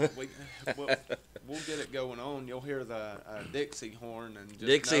to. We'll get it going on. You'll hear the Dixie horn and just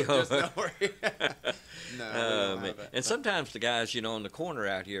Dixie horn. No, and sometimes the guys, you know, in the corner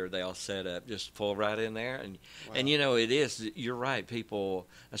out here, they all set up, just pull right in there, and you know, it is. You're right. People,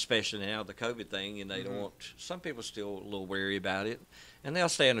 especially now the COVID thing, and they don't want. Some people still a little wary about it, and they'll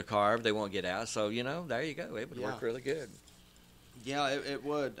stay in the car if they won't get out. So you know, there you go. It would work really good. Yeah, it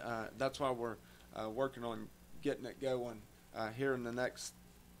would. That's why we're working on getting it going here in the next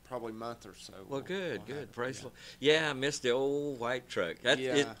probably month or so. Well, good. Praise the Lord. Yeah, I missed the old white truck. I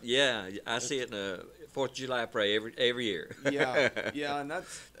see it in the 4th of July parade every year. yeah, and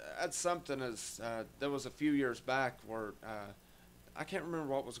that's something. There was a few years back where I can't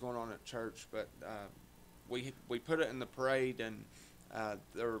remember what was going on at church, but we put it in the parade, and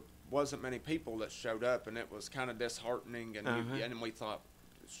there wasn't many people that showed up, and it was kind of disheartening, and we thought,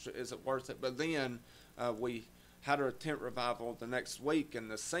 is it worth it? But then we had a tent revival the next week, and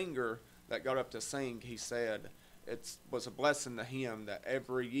the singer that got up to sing, he said it was a blessing to him that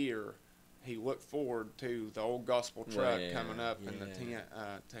every year he looked forward to the old gospel truck coming up in the tent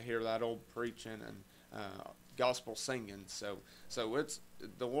to hear that old preaching and gospel singing. So it's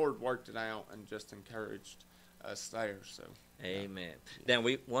the Lord worked it out and just encouraged us there. So amen. Now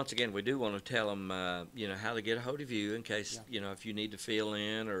we do want to tell them you know, how to get a hold of you in case you know, if you need to fill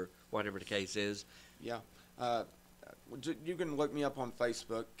in or whatever the case is. Yeah. You can look me up on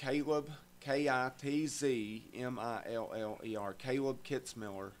Facebook, Caleb, Kitzmiller, Caleb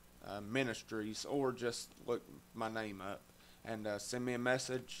Kitzmiller Ministries, or just look my name up and send me a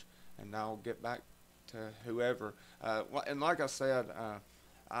message, and I'll get back to whoever. And like I said,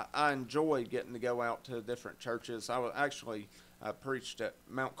 I enjoy getting to go out to different churches. I was actually preached at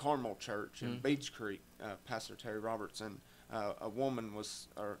Mount Carmel Church in Beach Creek, Pastor Terry Robertson. A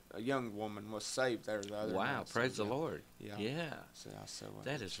young woman was saved there the other night. Wow, praise the Lord. Yeah.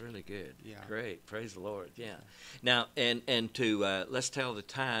 That is really good. Yeah. Great, praise the Lord. Yeah. Now, and to let's tell the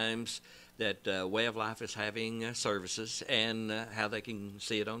times that Way of Life is having services and how they can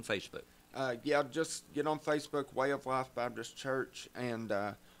see it on Facebook. Just get on Facebook, Way of Life Baptist Church, and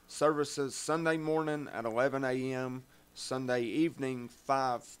services Sunday morning at 11 a.m., Sunday evening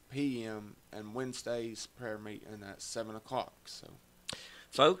 5 p.m., and Wednesday's prayer meeting at 7 o'clock. So,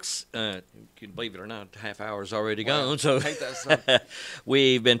 folks, you can believe it or not, half hour's already gone. So ain't that something?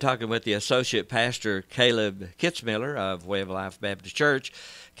 We've been talking with the associate pastor Caleb Kitzmiller of Way of Life Baptist Church.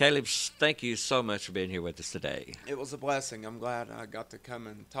 Caleb, thank you so much for being here with us today. It was a blessing. I'm glad I got to come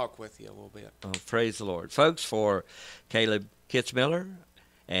and talk with you a little bit. Oh, praise the Lord. Folks, for Caleb Kitzmiller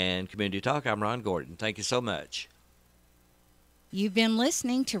and Community Talk, I'm Ron Gordon. Thank you so much. You've been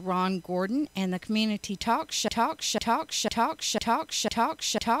listening to Ron Gordon and the Community Talk Show. Please,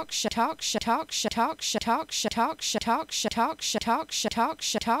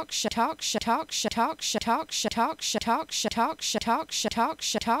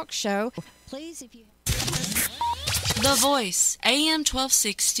 if you. The Voice, AM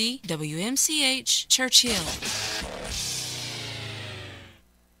 1260, WMCH, Churchill.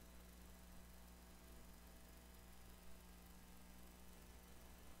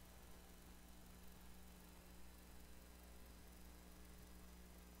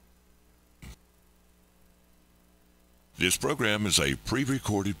 This program is a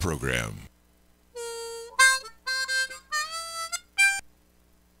pre-recorded program.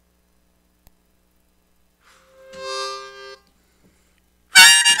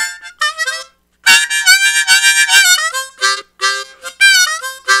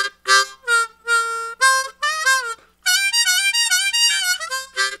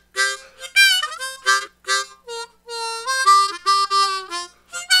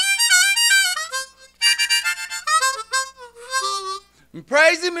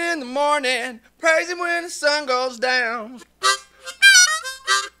 Praise him in the morning, praise him when the sun goes down.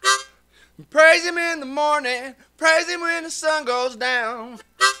 Praise him in the morning, praise him when the sun goes down.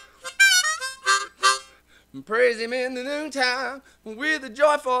 and praise him in the noontime with a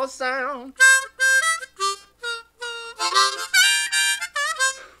joyful sound.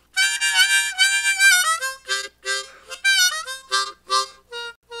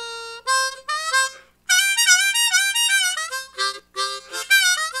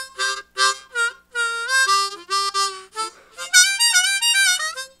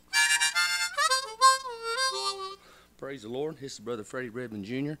 Praise the Lord. This is Brother Freddie Redmond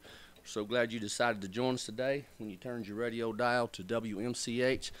Jr. We're so glad you decided to join us today. When you turned your radio dial to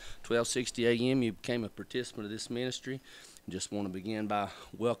WMCH 1260 AM, you became a participant of this ministry. I just want to begin by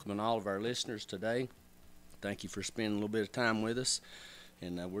welcoming all of our listeners today. Thank you for spending a little bit of time with us.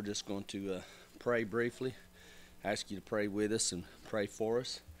 And we're just going to pray briefly, ask you to pray with us and pray for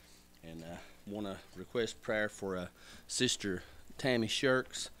us. And want to request prayer for Sister Tammy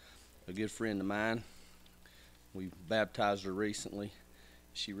Shirks, a good friend of mine. We baptized her recently.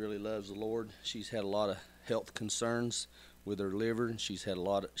 She really loves the Lord. She's had a lot of health concerns with her liver, and she's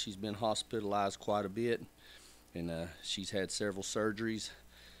been hospitalized quite a bit, and she's had several surgeries,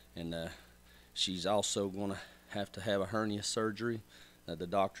 and she's also going to have a hernia surgery. The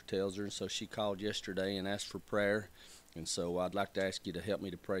doctor tells her, and so she called yesterday and asked for prayer, and so I'd like to ask you to help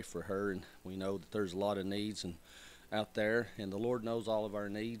me to pray for her. And we know that there's a lot of needs out there, and the Lord knows all of our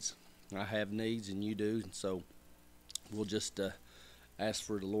needs. I have needs, and you do, and so we'll just ask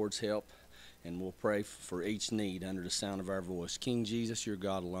for the Lord's help, and we'll pray for each need under the sound of our voice. King Jesus, you're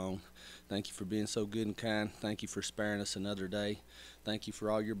God alone. Thank you for being so good and kind. Thank you for sparing us another day. Thank you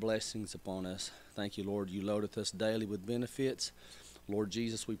for all your blessings upon us. Thank you, Lord, you loadeth us daily with benefits. Lord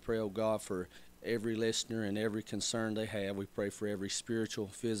Jesus, we pray, oh God, for every listener and every concern they have. We pray for every spiritual,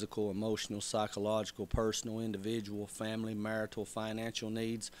 physical, emotional, psychological, personal, individual, family, marital, financial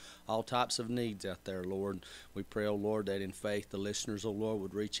needs, all types of needs out there, Lord. We pray, oh Lord, that in faith the listeners, oh Lord,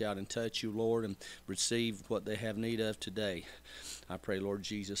 would reach out and touch you, Lord, and receive what they have need of today. I pray, Lord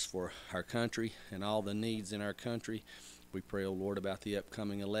Jesus, for our country and all the needs in our country. We pray, oh Lord, about the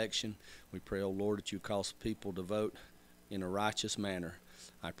upcoming election. We pray, oh Lord, that you cause people to vote in a righteous manner.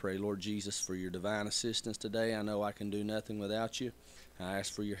 I pray, Lord Jesus, for your divine assistance today. I know I can do nothing without you. I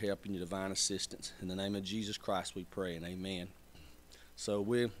ask for your help and your divine assistance. In the name of Jesus Christ we pray, and amen. So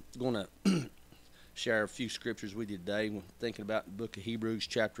we're going to share a few scriptures with you today. We're thinking about the book of Hebrews,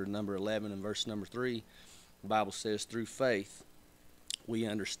 chapter number 11 and verse number 3. The Bible says, through faith we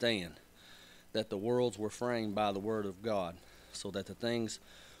understand that the worlds were framed by the word of God, so that the things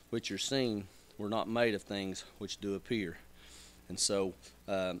which are seen were not made of things which do appear. And so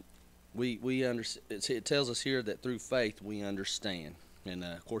it tells us here that through faith we understand. And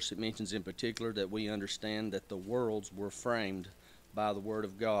of course it mentions in particular that we understand that the worlds were framed by the Word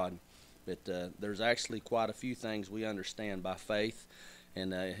of God. But there's actually quite a few things we understand by faith.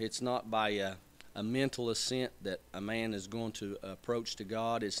 And it's not by a mental assent that a man is going to approach to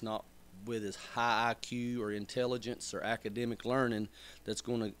God. It's not with his high IQ or intelligence or academic learning that's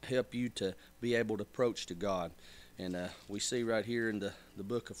going to help you to be able to approach to God. And we see right here in the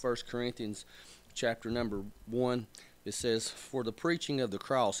book of 1 Corinthians, chapter number 1, it says, for the preaching of the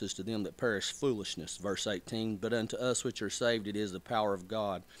cross is to them that perish foolishness, verse 18, but unto us which are saved it is the power of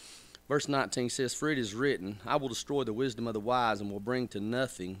God. Verse 19 says, for it is written, I will destroy the wisdom of the wise and will bring to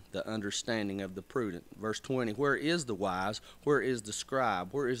nothing the understanding of the prudent. Verse 20, where is the wise? Where is the scribe?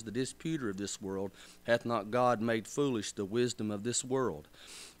 Where is the disputer of this world? Hath not God made foolish the wisdom of this world?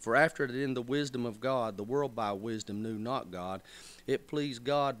 For after that in the wisdom of God, the world by wisdom knew not God, it pleased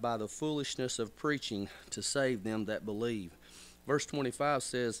God by the foolishness of preaching to save them that believe. Verse 25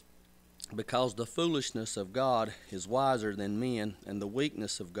 says, because the foolishness of God is wiser than men, and the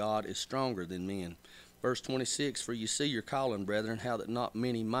weakness of God is stronger than men. Verse 26, for you see your calling, brethren, how that not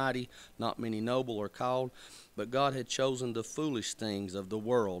many mighty, not many noble are called, but God had chosen the foolish things of the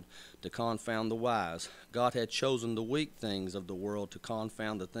world to confound the wise. God had chosen the weak things of the world to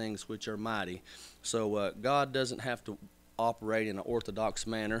confound the things which are mighty. So God doesn't have to operate in an orthodox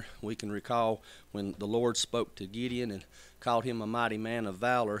manner. We can recall when the Lord spoke to Gideon and called him a mighty man of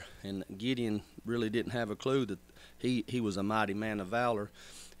valor, and Gideon really didn't have a clue that he was a mighty man of valor.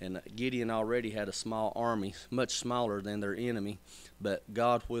 And Gideon already had a small army, much smaller than their enemy, but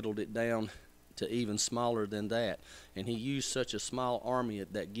God whittled it down to even smaller than that. And he used such a small army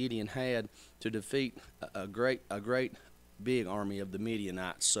that Gideon had to defeat a great big army of the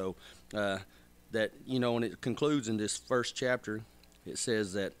Midianites. So that, you know, and it concludes in this first chapter, it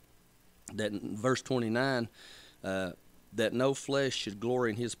says that in verse 29, that no flesh should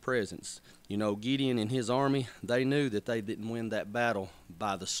glory in his presence. You know, Gideon and his army, they knew that they didn't win that battle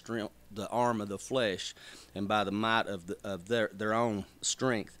by the strength, the arm of the flesh, and by the might of their own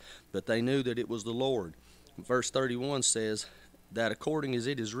strength, but they knew that it was the Lord. Verse 31 says that according as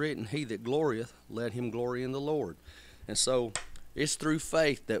it is written, he that glorieth, let him glory in the Lord. And so it's through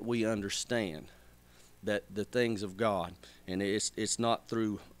faith that we understand that the things of God, and it's not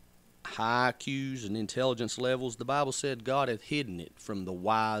through high IQs and intelligence levels. The Bible said God hath hidden it from the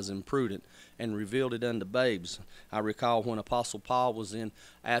wise and prudent and revealed it unto babes. I recall when Apostle Paul was in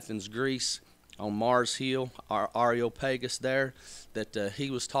Athens, Greece, on Mars Hill, our Areopagus there, that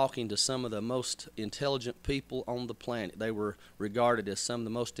he was talking to some of the most intelligent people on the planet. They were regarded as some of the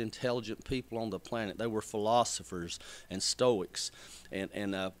most intelligent people on the planet. They were philosophers and Stoics,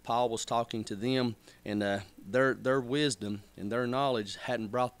 and Paul was talking to them, and their wisdom and their knowledge hadn't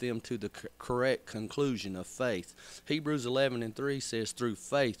brought them to the correct conclusion of faith. Hebrews 11:3 says, through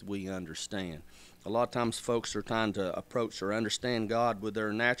faith we understand. A lot of times folks are trying to approach or understand God with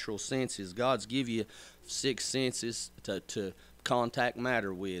their natural senses. God's give you 6 senses to contact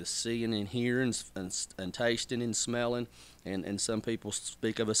matter with: seeing and hearing and tasting and smelling. And some people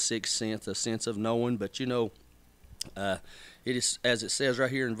speak of a 6th sense, a sense of knowing. But you know, it is, as it says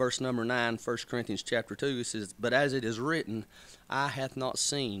right here in verse number 9, 1 Corinthians chapter 2, it says, but as it is written, eye hath not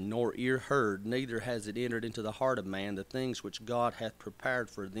seen, nor ear heard, neither has it entered into the heart of man, the things which God hath prepared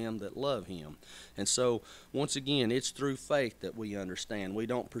for them that love him. And so, once again, it's through faith that we understand. We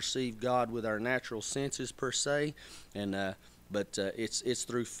don't perceive God with our natural senses per se, but it's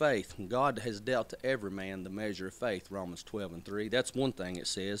through faith. God has dealt to every man the measure of faith, Romans 12:3. That's one thing it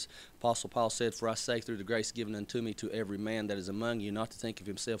says. Apostle Paul said, for I say through the grace given unto me to every man that is among you, not to think of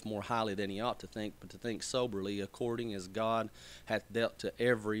himself more highly than he ought to think, but to think soberly, according as God hath dealt to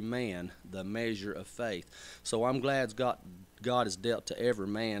every man the measure of faith. So I'm glad God has dealt to every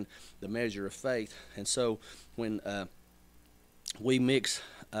man the measure of faith. And so when we mix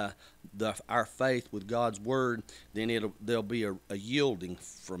our faith with God's word, then there'll be a yielding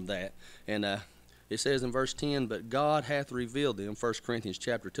from that. And it says in verse 10, but God hath revealed them, 1 Corinthians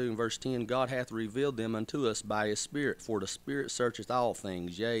chapter 2 and verse 10, God hath revealed them unto us by his Spirit, for the Spirit searcheth all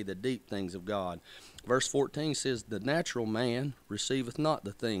things, yea, the deep things of God. Verse 14 says, the natural man receiveth not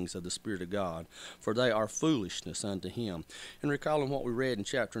the things of the Spirit of God, for they are foolishness unto him. And recalling what we read in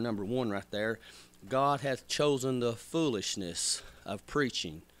chapter number 1 right there, God hath chosen the foolishness of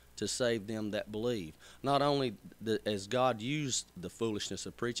preaching to save them that believe. Not only as God used the foolishness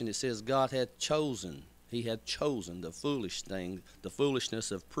of preaching, it says God hath chosen. He had chosen the foolish thing, the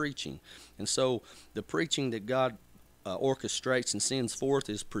foolishness of preaching. And so the preaching that God orchestrates and sends forth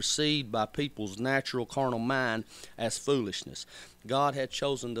is perceived by people's natural carnal mind as foolishness. God had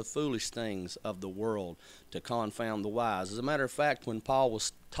chosen the foolish things of the world to confound the wise. As a matter of fact, when Paul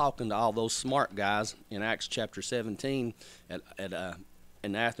was talking to all those smart guys in Acts chapter 17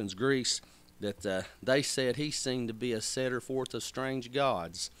 in Athens, Greece, that they said he seemed to be a setter forth of strange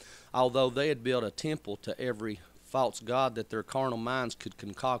gods. Although they had built a temple to every false god that their carnal minds could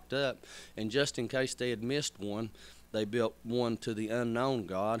concoct up, and just in case they had missed one, they built one to the unknown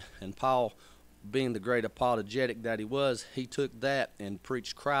God. And Paul, being the great apologetic that he was, he took that and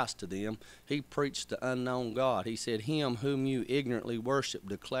preached Christ to them. He preached the unknown God. He said, him whom you ignorantly worship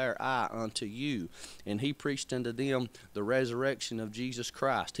declare I unto you. And he preached unto them the resurrection of Jesus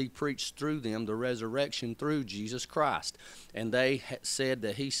Christ. He preached through them the resurrection through Jesus Christ. And they said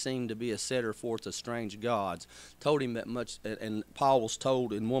that he seemed to be a setter forth of strange gods. Told him that much, and Paul was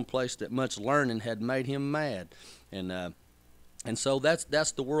told in one place that much learning had made him mad. And so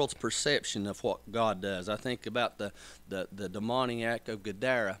that's the world's perception of what God does. I think about the demoniac of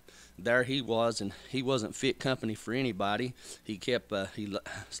Gadara. There he was, and he wasn't fit company for anybody. He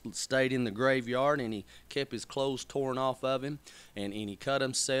stayed in the graveyard, and he kept his clothes torn off of him, and he cut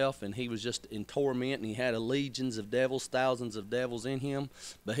himself, and he was just in torment, and he had legions of devils, thousands of devils in him.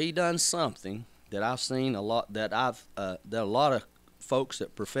 But he done something that I've seen a lot, that a lot of folks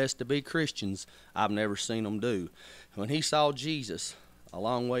that profess to be Christians, I've never seen them do. When he saw Jesus a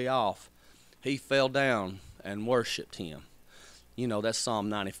long way off, he fell down and worshiped him. You know, that's Psalm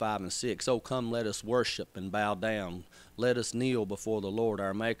 95:6. Oh, come, let us worship and bow down. Let us kneel before the Lord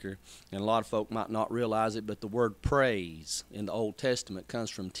our Maker. And a lot of folk might not realize it, but the word praise in the Old Testament comes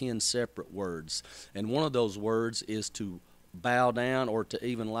from 10 separate words. And one of those words is to bow down or to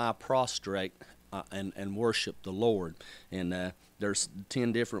even lie prostrate and worship the Lord. And there's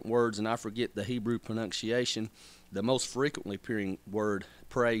 10 different words, and I forget the Hebrew pronunciation. The most frequently appearing word,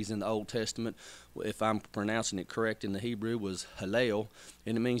 praise, in the Old Testament, if I'm pronouncing it correct in the Hebrew, was hallel,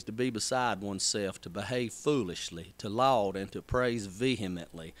 and it means to be beside oneself, to behave foolishly, to laud, and to praise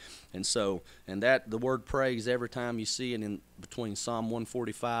vehemently. And that the word praise, every time you see it in between Psalm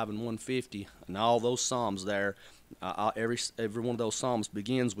 145 and 150, and all those psalms there, Every one of those psalms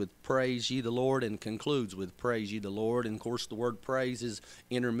begins with praise ye the Lord and concludes with praise ye the Lord. And of course the word praise is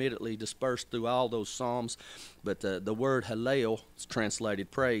intermittently dispersed through all those psalms, but the word hallel,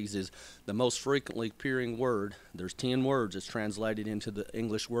 translated praise, is the most frequently appearing word. There's 10 words that's translated into the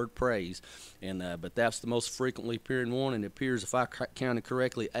English word praise, and but that's the most frequently appearing one, and it appears, if I counted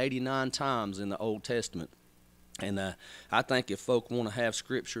correctly, 89 times in the Old Testament. And I think if folk want to have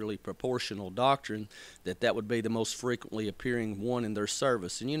scripturally proportional doctrine, that would be the most frequently appearing one in their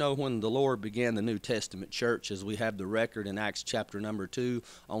service. And you know, when the Lord began the New Testament church, as we have the record in Acts chapter number 2,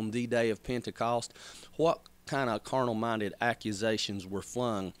 on the day of Pentecost, what kind of carnal-minded accusations were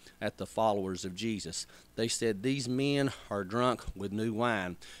flung at the followers of Jesus? They said, these men are drunk with new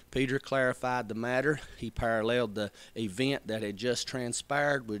wine. Peter clarified the matter. He paralleled the event that had just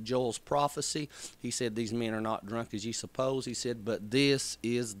transpired with Joel's prophecy. He said, these men are not drunk as ye suppose. He said, but this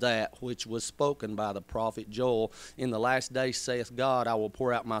is that which was spoken by the prophet Joel. In the last days saith God, I will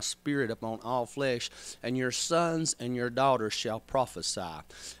pour out my spirit upon all flesh, and your sons and your daughters shall prophesy.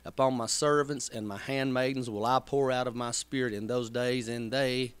 Upon my servants and my handmaidens will I pour out of my spirit in those days, and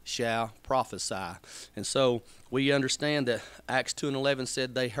they shall prophesy. And so we understand that Acts 2:11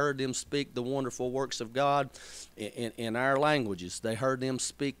 said they heard them speak the wonderful works of God in our languages. They heard them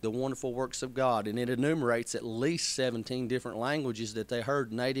speak the wonderful works of God, and it enumerates at least 17 different languages that they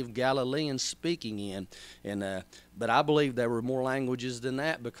heard native Galileans speaking in. And but I believe there were more languages than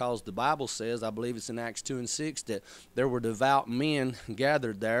that, because the Bible says, I believe it's in Acts 2:6, that there were devout men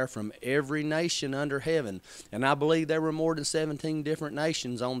gathered there from every nation under heaven. And I believe there were more than 17 different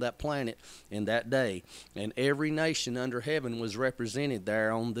nations on that planet in that day. And every nation under heaven was represented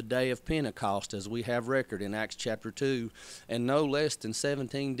there on the day of Pentecost, as we have record in Acts chapter 2. And no less than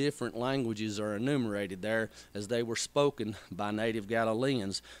 17 different languages are enumerated there, as they were spoken by native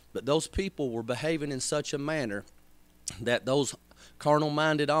Galileans. But those people were behaving in such a manner that those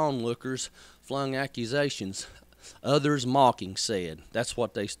carnal-minded onlookers flung accusations. Others mocking said. That's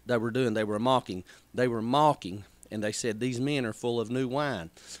what they were doing. They were mocking. They were mocking, and they said, these men are full of new wine.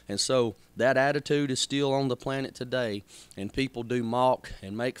 And so that attitude is still on the planet today, and people do mock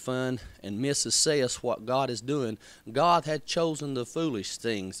and make fun and misassess what God is doing. God had chosen the foolish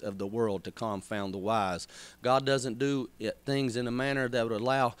things of the world to confound the wise. God doesn't do things in a manner that would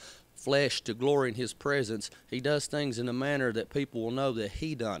allow flesh to glory in his presence. He does things in a manner that people will know that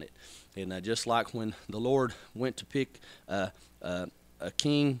he done it. And just like when the Lord went to pick a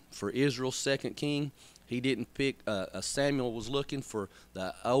king for Israel's second king, he didn't pick Samuel was looking for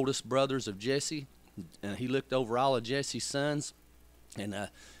the oldest brothers of Jesse, and he looked over all of Jesse's sons, and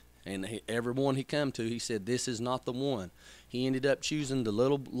every one he come to, he said, this is not the one. He ended up choosing the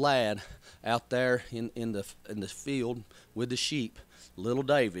little lad out there in the field with the sheep, little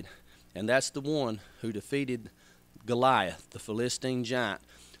David. And that's the one who defeated Goliath, the Philistine giant.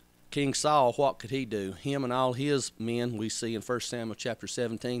 King Saul, what could he do? Him and all his men, we see in 1 Samuel chapter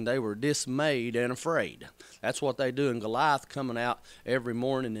 17, they were dismayed and afraid. That's what they do. And Goliath coming out every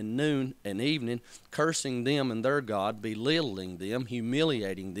morning and noon and evening, cursing them and their God, belittling them,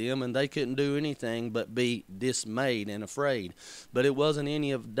 humiliating them, and they couldn't do anything but be dismayed and afraid. But it wasn't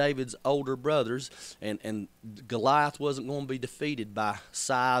any of David's older brothers, and Goliath wasn't going to be defeated by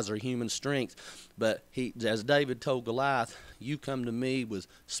size or human strength. But as David told Goliath, you come to me with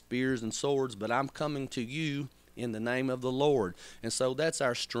spears and swords, but I'm coming to you in the name of the Lord. And so that's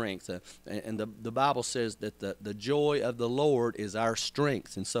our strength. And the Bible says that the joy of the Lord is our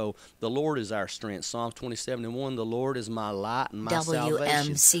strength. And so the Lord is our strength. Psalm 27:1, the Lord is my light and my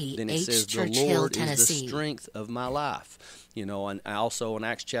salvation. Then it says, the Lord is the strength of my life. You know, and also in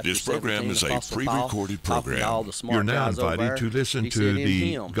Acts chapter 17, this program is a pre-recorded program. You're now invited to listen to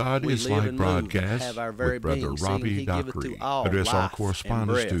the God is Life broadcast with Brother Robbie Dockery. Address all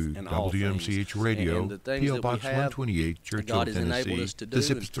correspondence to WMCH Radio, P.O. Box 128, Churchill, Tennessee. The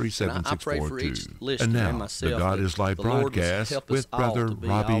zip is 37642. And now, the God is Life broadcast with Brother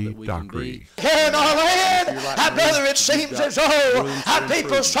Robbie Dockery. Here in our land, brother, it seems as though our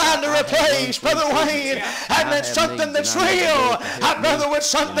people's trying to replace Brother Wayne, and it's something that's real. Brother, with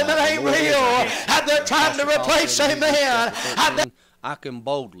something that ain't real, and they're trying to replace, amen. I can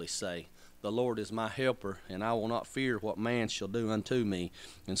boldly say, the Lord is my helper, and I will not fear what man shall do unto me.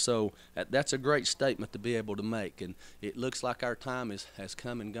 And so that's a great statement to be able to make. And it looks like our time has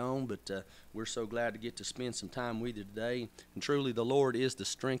come and gone, but we're so glad to get to spend some time with you today. And truly, the Lord is the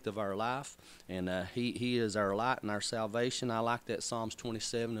strength of our life, and He is our light and our salvation. I like that Psalms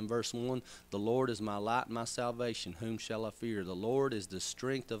 27 and verse 1. The Lord is my light and my salvation. Whom shall I fear? The Lord is the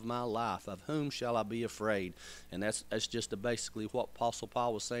strength of my life. Of whom shall I be afraid? And that's just basically what Apostle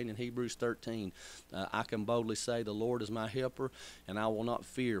Paul was saying in Hebrews 13. I can boldly say, the Lord is my helper, and I will not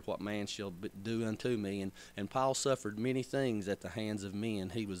fear what man shall do unto me. And Paul suffered many things at the hands of men.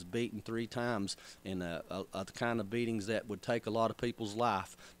 He was beaten 3 times in the kind of beatings that would take a lot of people's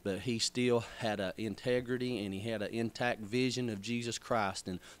life, but he still had an integrity, and he had an intact vision of Jesus Christ,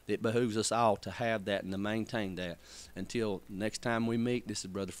 and it behooves us all to have that and to maintain that. Until next time we meet, this is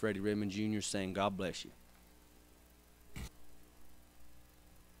Brother Freddie Redmond Jr. saying God bless you.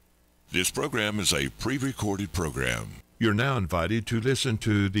 This program is a pre-recorded program. You're now invited to listen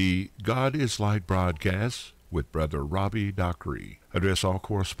to the God is Light broadcast with Brother Robbie Dockery. Address all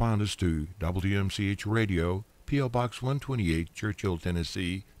correspondence to WMCH Radio, P.O. Box 128, Churchill,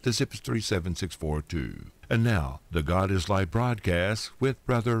 Tennessee. The zip is 37642. And now, the God is Light broadcast with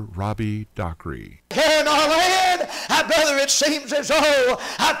Brother Robbie Dockery. Here in our land, brother, it seems as though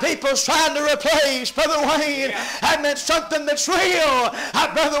people's trying to replace, Brother Wayne, something that's real,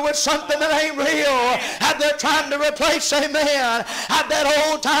 brother, with something that ain't real. They're trying to replace, amen, that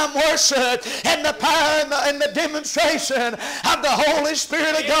old-time worship and the power and the demonstration of the Holy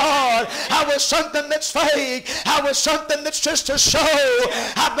Spirit of God with something that's fake, with something that's just a show.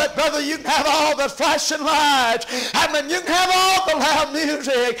 But, brother, you can have all the flashing lights. You can have all the loud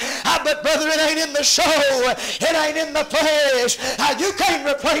music. But, brother, it ain't in the show. It ain't in the flesh. You can't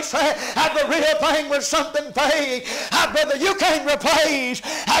replace the real thing with something fake. Brother, you can't replace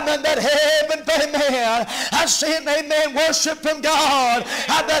that heaven, amen, sent, amen, worship from God.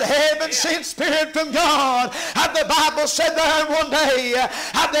 That heaven sent spirit from God. The Bible said that one day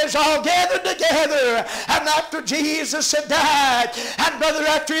there's all gathered together, and after Jesus had died, and brother,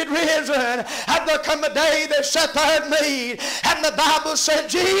 after he'd risen, and there come a day they sat there and meet, and the Bible said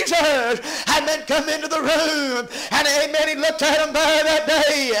Jesus, amen, come into the room, and amen, he looked at him there that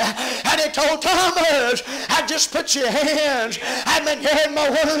day, and he told Thomas, I just put your hands, amen, here in my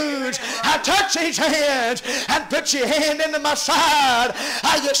wounds, I touch these hands, and put your hand into my side.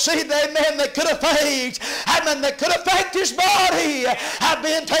 You see, amen, they could have faked, amen, they could have faked his body,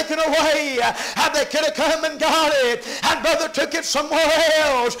 been taken away, they could have come and got it, and brother took it somewhere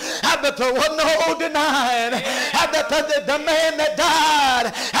else, but there wasn't no denying that the man that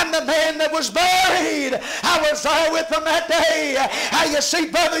died and the man that was buried, I was there with them that day. You see,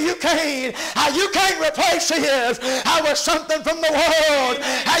 brother, you can't replace this with something from the world.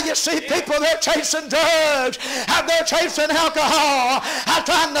 You see, people, they're chasing drugs, they're chasing alcohol,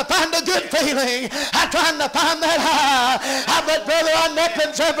 trying to find a good feeling, trying to find that high. But brother,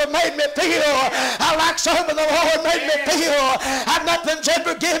 nothing's ever made me feel like serving the Lord made me feel. Nothing's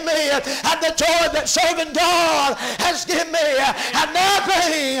ever given me the joy that serving God has given me.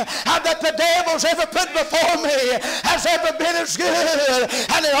 Nothing that the devil's ever put before me has ever been as good.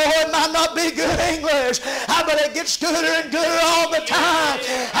 And it might not be good English, but it gets gooder and gooder all the time.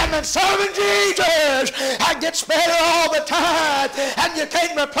 And then serving Jesus, gets better all the time. And you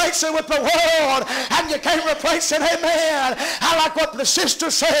can't replace it with the world. And you can't replace it, amen. I like what the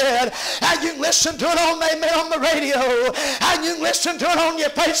sister said. And you can listen to it on, amen, on the radio. And you can listen to it on your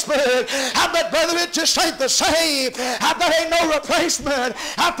Facebook. But brother, it just ain't the same. There ain't no replacement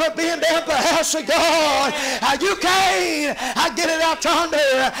for being down at the house of God. You can't get it out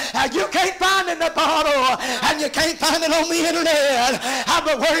yonder. You can't find it in the bottle. And you can't find it on the internet.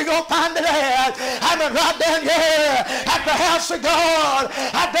 But where you going to find it at? Right down here at the house of God.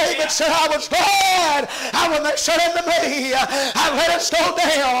 David said, I was glad when they said unto me, let us go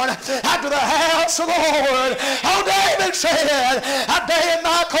down to the house of the Lord. Oh, David said, a day in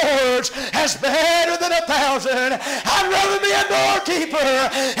thy courts is better than 1,000. I'd rather be a doorkeeper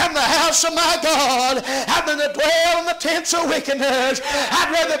in the house of my God than to dwell in the tents of wickedness.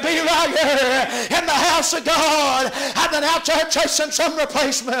 I'd rather be right here in the house of God than out there chasing some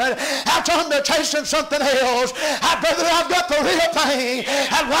replacement, out there chasing something else. Brother, I've got the real thing,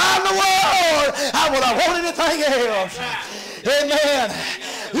 and why in the world would I want anything else? Amen.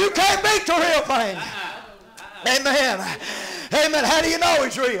 You can't beat the real thing. Amen. Amen. How do you know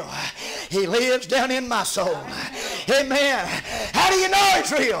he's real? He lives down in my soul. Amen. How do you know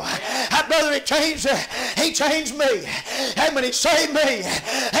it's real? Brother, he changed me. And when he saved me,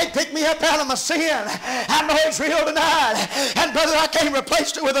 he picked me up out of my sin. I know it's real tonight. And brother, I can't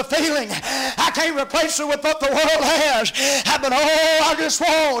replace it with a feeling. I can't replace it with what the world has. But I just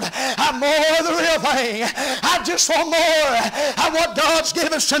want more of the real thing. I just want more of what God's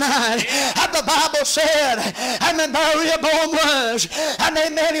given us tonight. The Bible said, and then Rehoboam was, and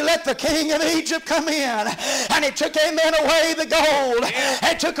amen, he let the king of Egypt come in, and he took, amen, away the gold.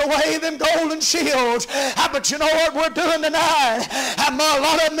 He took away them golden shields. But you know what we're doing tonight? A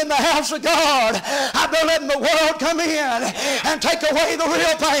lot of them in the house of God. They're letting the world come in and take away the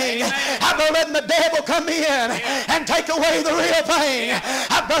real thing. They're letting the devil come in and take away the real thing.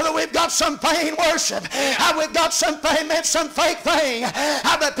 Brother, we've got some vain worship. We've got some fake thing.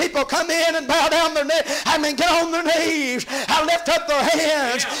 That people come in and bow down their knees. Get on their knees. Lift up their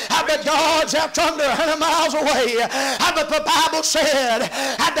hands. But God's out yonder 100 miles away. But the Bible said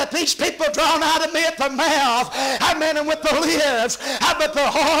that these people drawn out of me at the mouth, amen, and with the lips, but the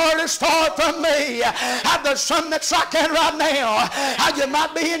heart is far from me. There's some that's like that right now. You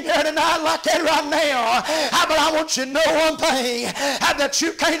might be in here tonight like that right now. But I want you to know one thing, that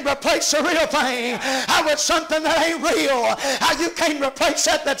you can't replace the real thing with something that ain't real. You can't replace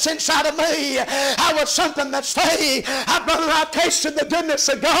that that's inside of me with something that's fake. Brother, I've tasted the goodness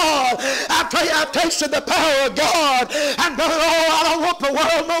of God. I tell you, I've tasted the power of God. And brother, I don't want the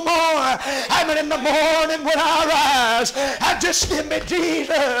world no more. In the morning when I rise, just give me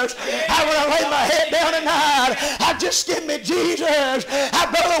Jesus. When I lay my head down at night, just give me Jesus.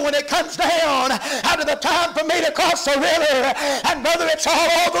 Brother, when it comes down to the time for me to cross the river, and brother, it's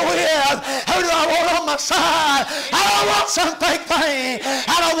all over with, who do I want on my side? I don't want some fake thing.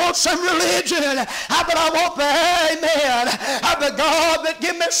 I don't want some religion. But I want the amen of the God that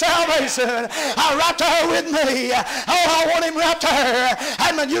give me salvation right there with me. I want him right there.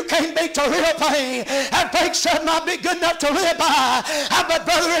 You can't beat the real thing. And fake stuff might be good enough to live by. But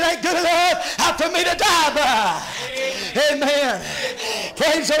brother, it ain't good enough for me to die by. Amen.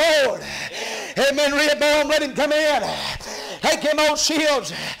 Praise the Lord. Amen. Rehoboam, let him come in. Take them old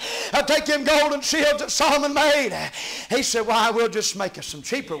shields. Take them golden shields that Solomon made. He said, well, we'll just make us some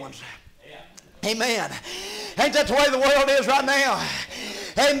cheaper ones. Amen. Ain't that the way the world is right now?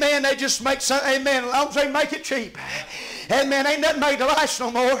 Amen. They just make some, amen, as long as they make it cheap. Amen. Ain't nothing made to last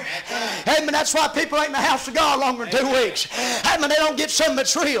no more. Amen. That's why people ain't in the house of God longer than 2 weeks. Amen. They don't get something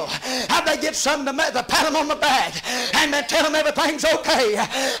that's real. They get something to pat them on the back. Amen. Tell them everything's okay.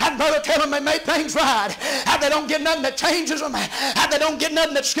 And brother, tell them they made things right. They don't get nothing that changes them. They don't get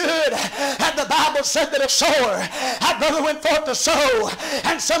nothing that's good. And the Bible said that a sower, brother, went forth to sow.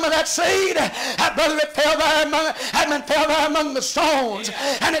 And some of that seed, brother, it fell there among the stones.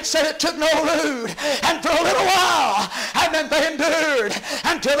 And it said it took no root. And for a little while, and then they endured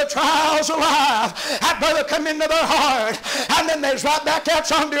until the trials of life, brother, come into their heart, and then they's right back out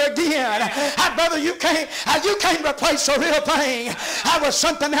yonder again. Brother, you can't replace the real thing with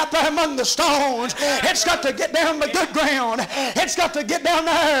something out there among the stones. It's got to get down the good ground. It's got to get down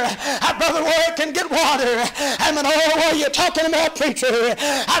there, brother, where it can get water. And then, oh, what are you talking about, preacher?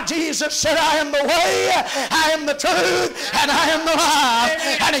 Jesus said, I am the way, I am the truth, and I am the life.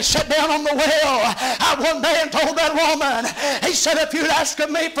 And he sat down on the well one day and told that woman, he said, if you'd ask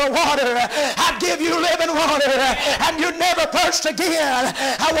of me for water, I'd give you living water, and you'd never thirst again.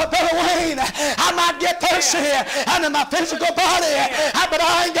 Well, Brother Wayne, I might get thirsty under my physical body, but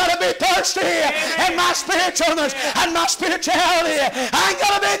I ain't got to be thirsty in my spiritualness and my spirituality. I ain't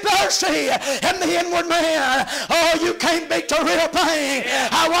got to be thirsty in the inward man. Oh, you can't beat the real thing.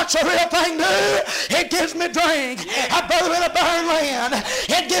 What's the real thing do? It gives me drink. Brother, in a barren land,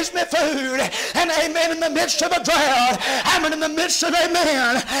 it gives me food. And amen, in the midst of a drought, amen, in the midst of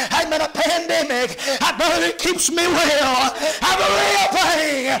amen, a pandemic, brother, it keeps me well. The real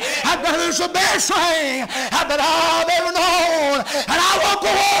thing, brother, is the best thing that I've ever known. And I want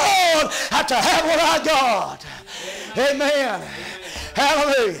the world to have what I got. Amen.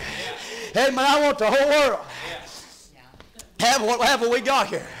 Hallelujah. Amen. I want the whole world have what we got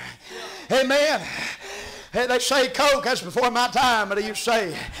here. Amen. They say Coke, that's before my time, but you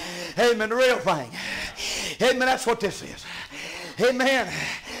say, amen, the real thing. Amen, that's what this is. Amen.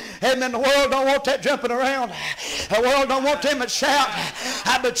 Amen. The world don't want that jumping around. The world don't want them that shout.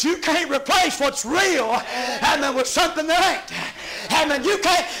 But you can't replace what's real, amen, with something that ain't. Amen. You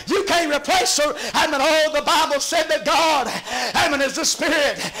can't replace her. Amen. Oh, the Bible said that God, amen, is the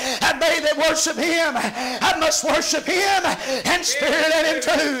Spirit, and they that worship Him, I must worship Him in spirit and in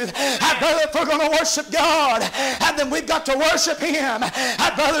truth. Brother, if we're going to worship God, and then we've got to worship Him,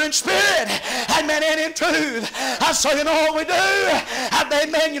 brother, in spirit, amen, and in truth. So you know what we do?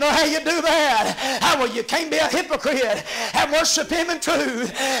 Amen. You know how you do that? Well, you can't be a hypocrite and worship Him in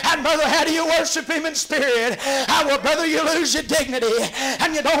truth. And brother, how do you worship Him in spirit? Well, brother, you lose your dignity,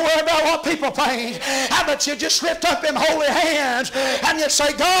 and you don't worry about what people think. But you just lift up them holy hands, and you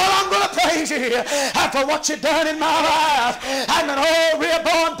say, God, I'm going to praise you for what you've done in my life. I'm an old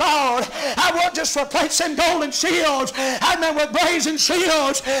reborn God. I won't just replace them golden shields, amen, with blazing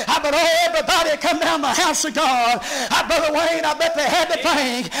shields. But everybody come down the house of God. Brother Wayne, I bet they had to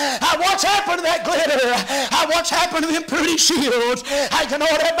think, what's happened to that glitter? What's happened to them pretty shields? You know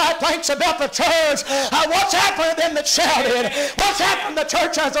what everybody thinks about the church? What's happened to them that shouted? What's happened to the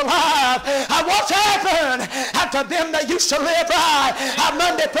church as alive? What's happened to them that used to live right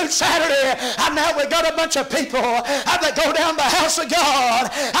Monday through Saturday? And now we got a bunch of people that go down the house of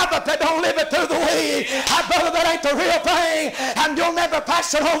God, but they don't live it through the week. Brother, that ain't the real thing, and you'll never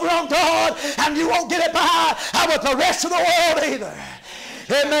pass it over on God, and you won't get it by with the rest of the world either.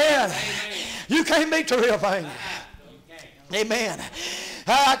 Amen. You can't beat the real thing. Amen.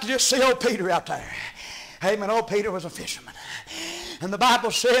 I can just see old Peter out there. Amen. Old Peter was a fisherman. And the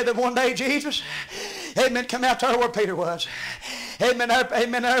Bible said that one day Jesus, amen, come out there where Peter was. Amen.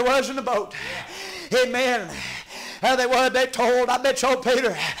 Amen. There he was in the boat. Amen. They told, I bet you old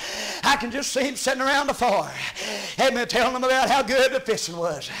Peter, I can just see him sitting around the fire. Amen. Telling them about how good the fishing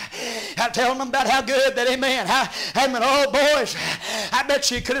was. Telling them about how good that, amen. Amen. Oh, boys, I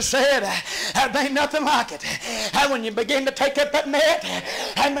bet you could have said, there ain't nothing like it. And when you begin to take up that net,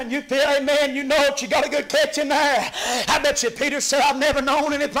 amen, you feel, amen, you know it, you got a good catch in there. I bet you Peter said, I've never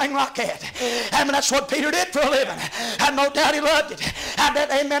known anything like that. Amen. That's what Peter did for a living. And no doubt he loved it.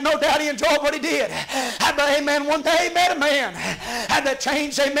 Amen. No doubt he enjoyed what he did. But, amen, one day he met a man and that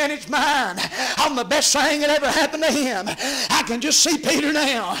changed, amen, his mind on the best thing that ever happened to him. I can just see Peter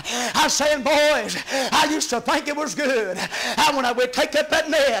now. I was saying, boys, I used to think it was good. When I would take up that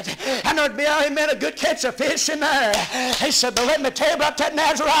net and there'd be, amen, a good catch of fish in there. He said, but let me tell you about that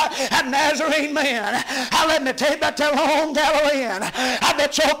Nazarene man. Let me tell you about that long Galilean. I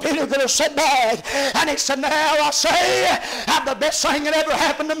bet you old Peter could have sat back and he said, now I say, the best thing that ever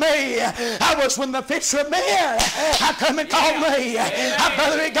happened to me, I was when the fisherman I come and called me.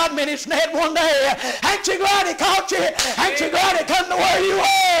 Brother, he got me in his net one day. Ain't you glad he caught you? Ain't you glad he come to where you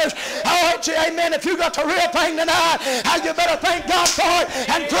was? Oh, ain't you, amen. If you got the real thing tonight, you better thank God for it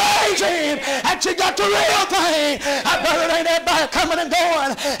and praise Him. Ain't you got the real thing? Brother, it ain't everybody coming and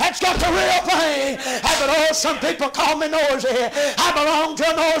going. It's got the real thing. But oh, some people call me noisy. I belong to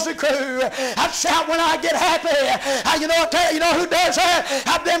a noisy crew. I shout when I get happy. You know who does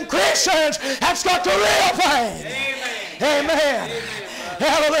that? Them Christians. That's got the real thing. Amen. Amen.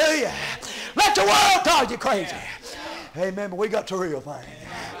 Hallelujah. Let the world call you crazy. Amen. But we got the real thing.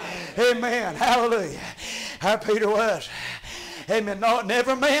 Amen. Hallelujah. How Peter was. Amen. No,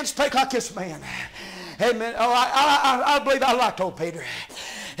 never man spake like this man. Amen. Oh, I believe I liked old Peter.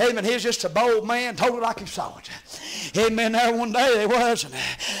 Amen. He's just a bold man, told it like he saw it. Amen. There one day they was, and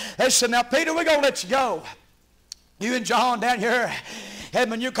they said, now Peter, we're going to let you go. You and John down here,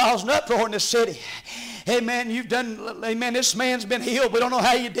 amen, you're causing uproar in this city. Amen. You've done, amen, this man's been healed. We don't know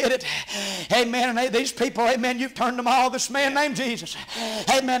how you did it. Amen. And these people, amen, you've turned them all this man named Jesus.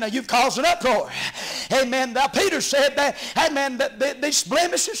 Amen. You've caused an uproar. Amen. Now, Peter said that, amen, that these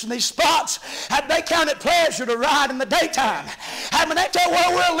blemishes and these spots, they count it pleasure to ride in the daytime. Amen. That's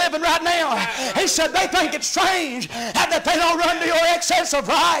where we're living right now. He said they think it's strange that they don't run to your excess of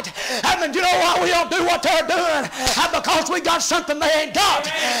right. Amen. You know why we don't do what they're doing? Because we got something they ain't got.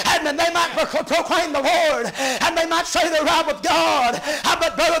 Amen. They might proclaim the Lord, and they might say they're right with God,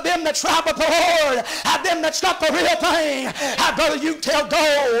 but brother, them that's right with the Lord, them that's not the real thing, brother, you can tell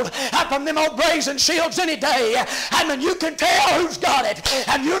gold from them old brazen shields any day. I mean, you can tell who's got it,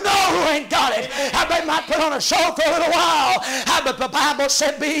 and you know who ain't got it. They might put on a show for a little while, but the Bible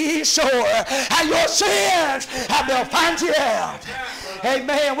said, be ye sure, your sins, they'll find you out.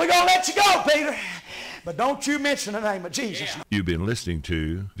 Amen. We're going to let you go, Peter. But don't you mention the name of Jesus. You've been listening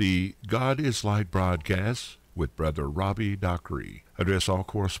to the God is Light broadcast with Brother Robbie Dockery. Address all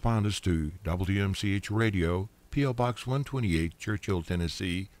correspondence to WMCH Radio, P.O. Box 128, Churchill,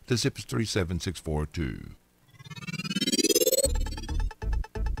 Tennessee. The zip is 37642.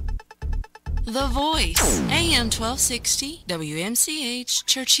 The Voice, AM 1260, WMCH,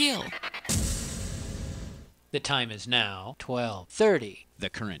 Churchill. The time is now 12:30. The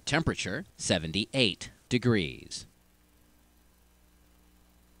current temperature, 78 degrees.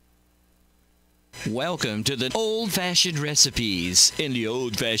 Welcome to the Old-Fashioned Recipes in the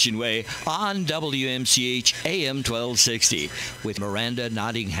Old-Fashioned Way on WMCH AM 1260 with Miranda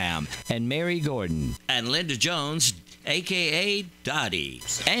Nottingham and Mary Gordon and Linda Jones, a.k.a. Dottie.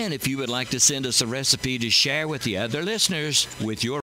 And if you would like to send us a recipe to share with the other listeners with your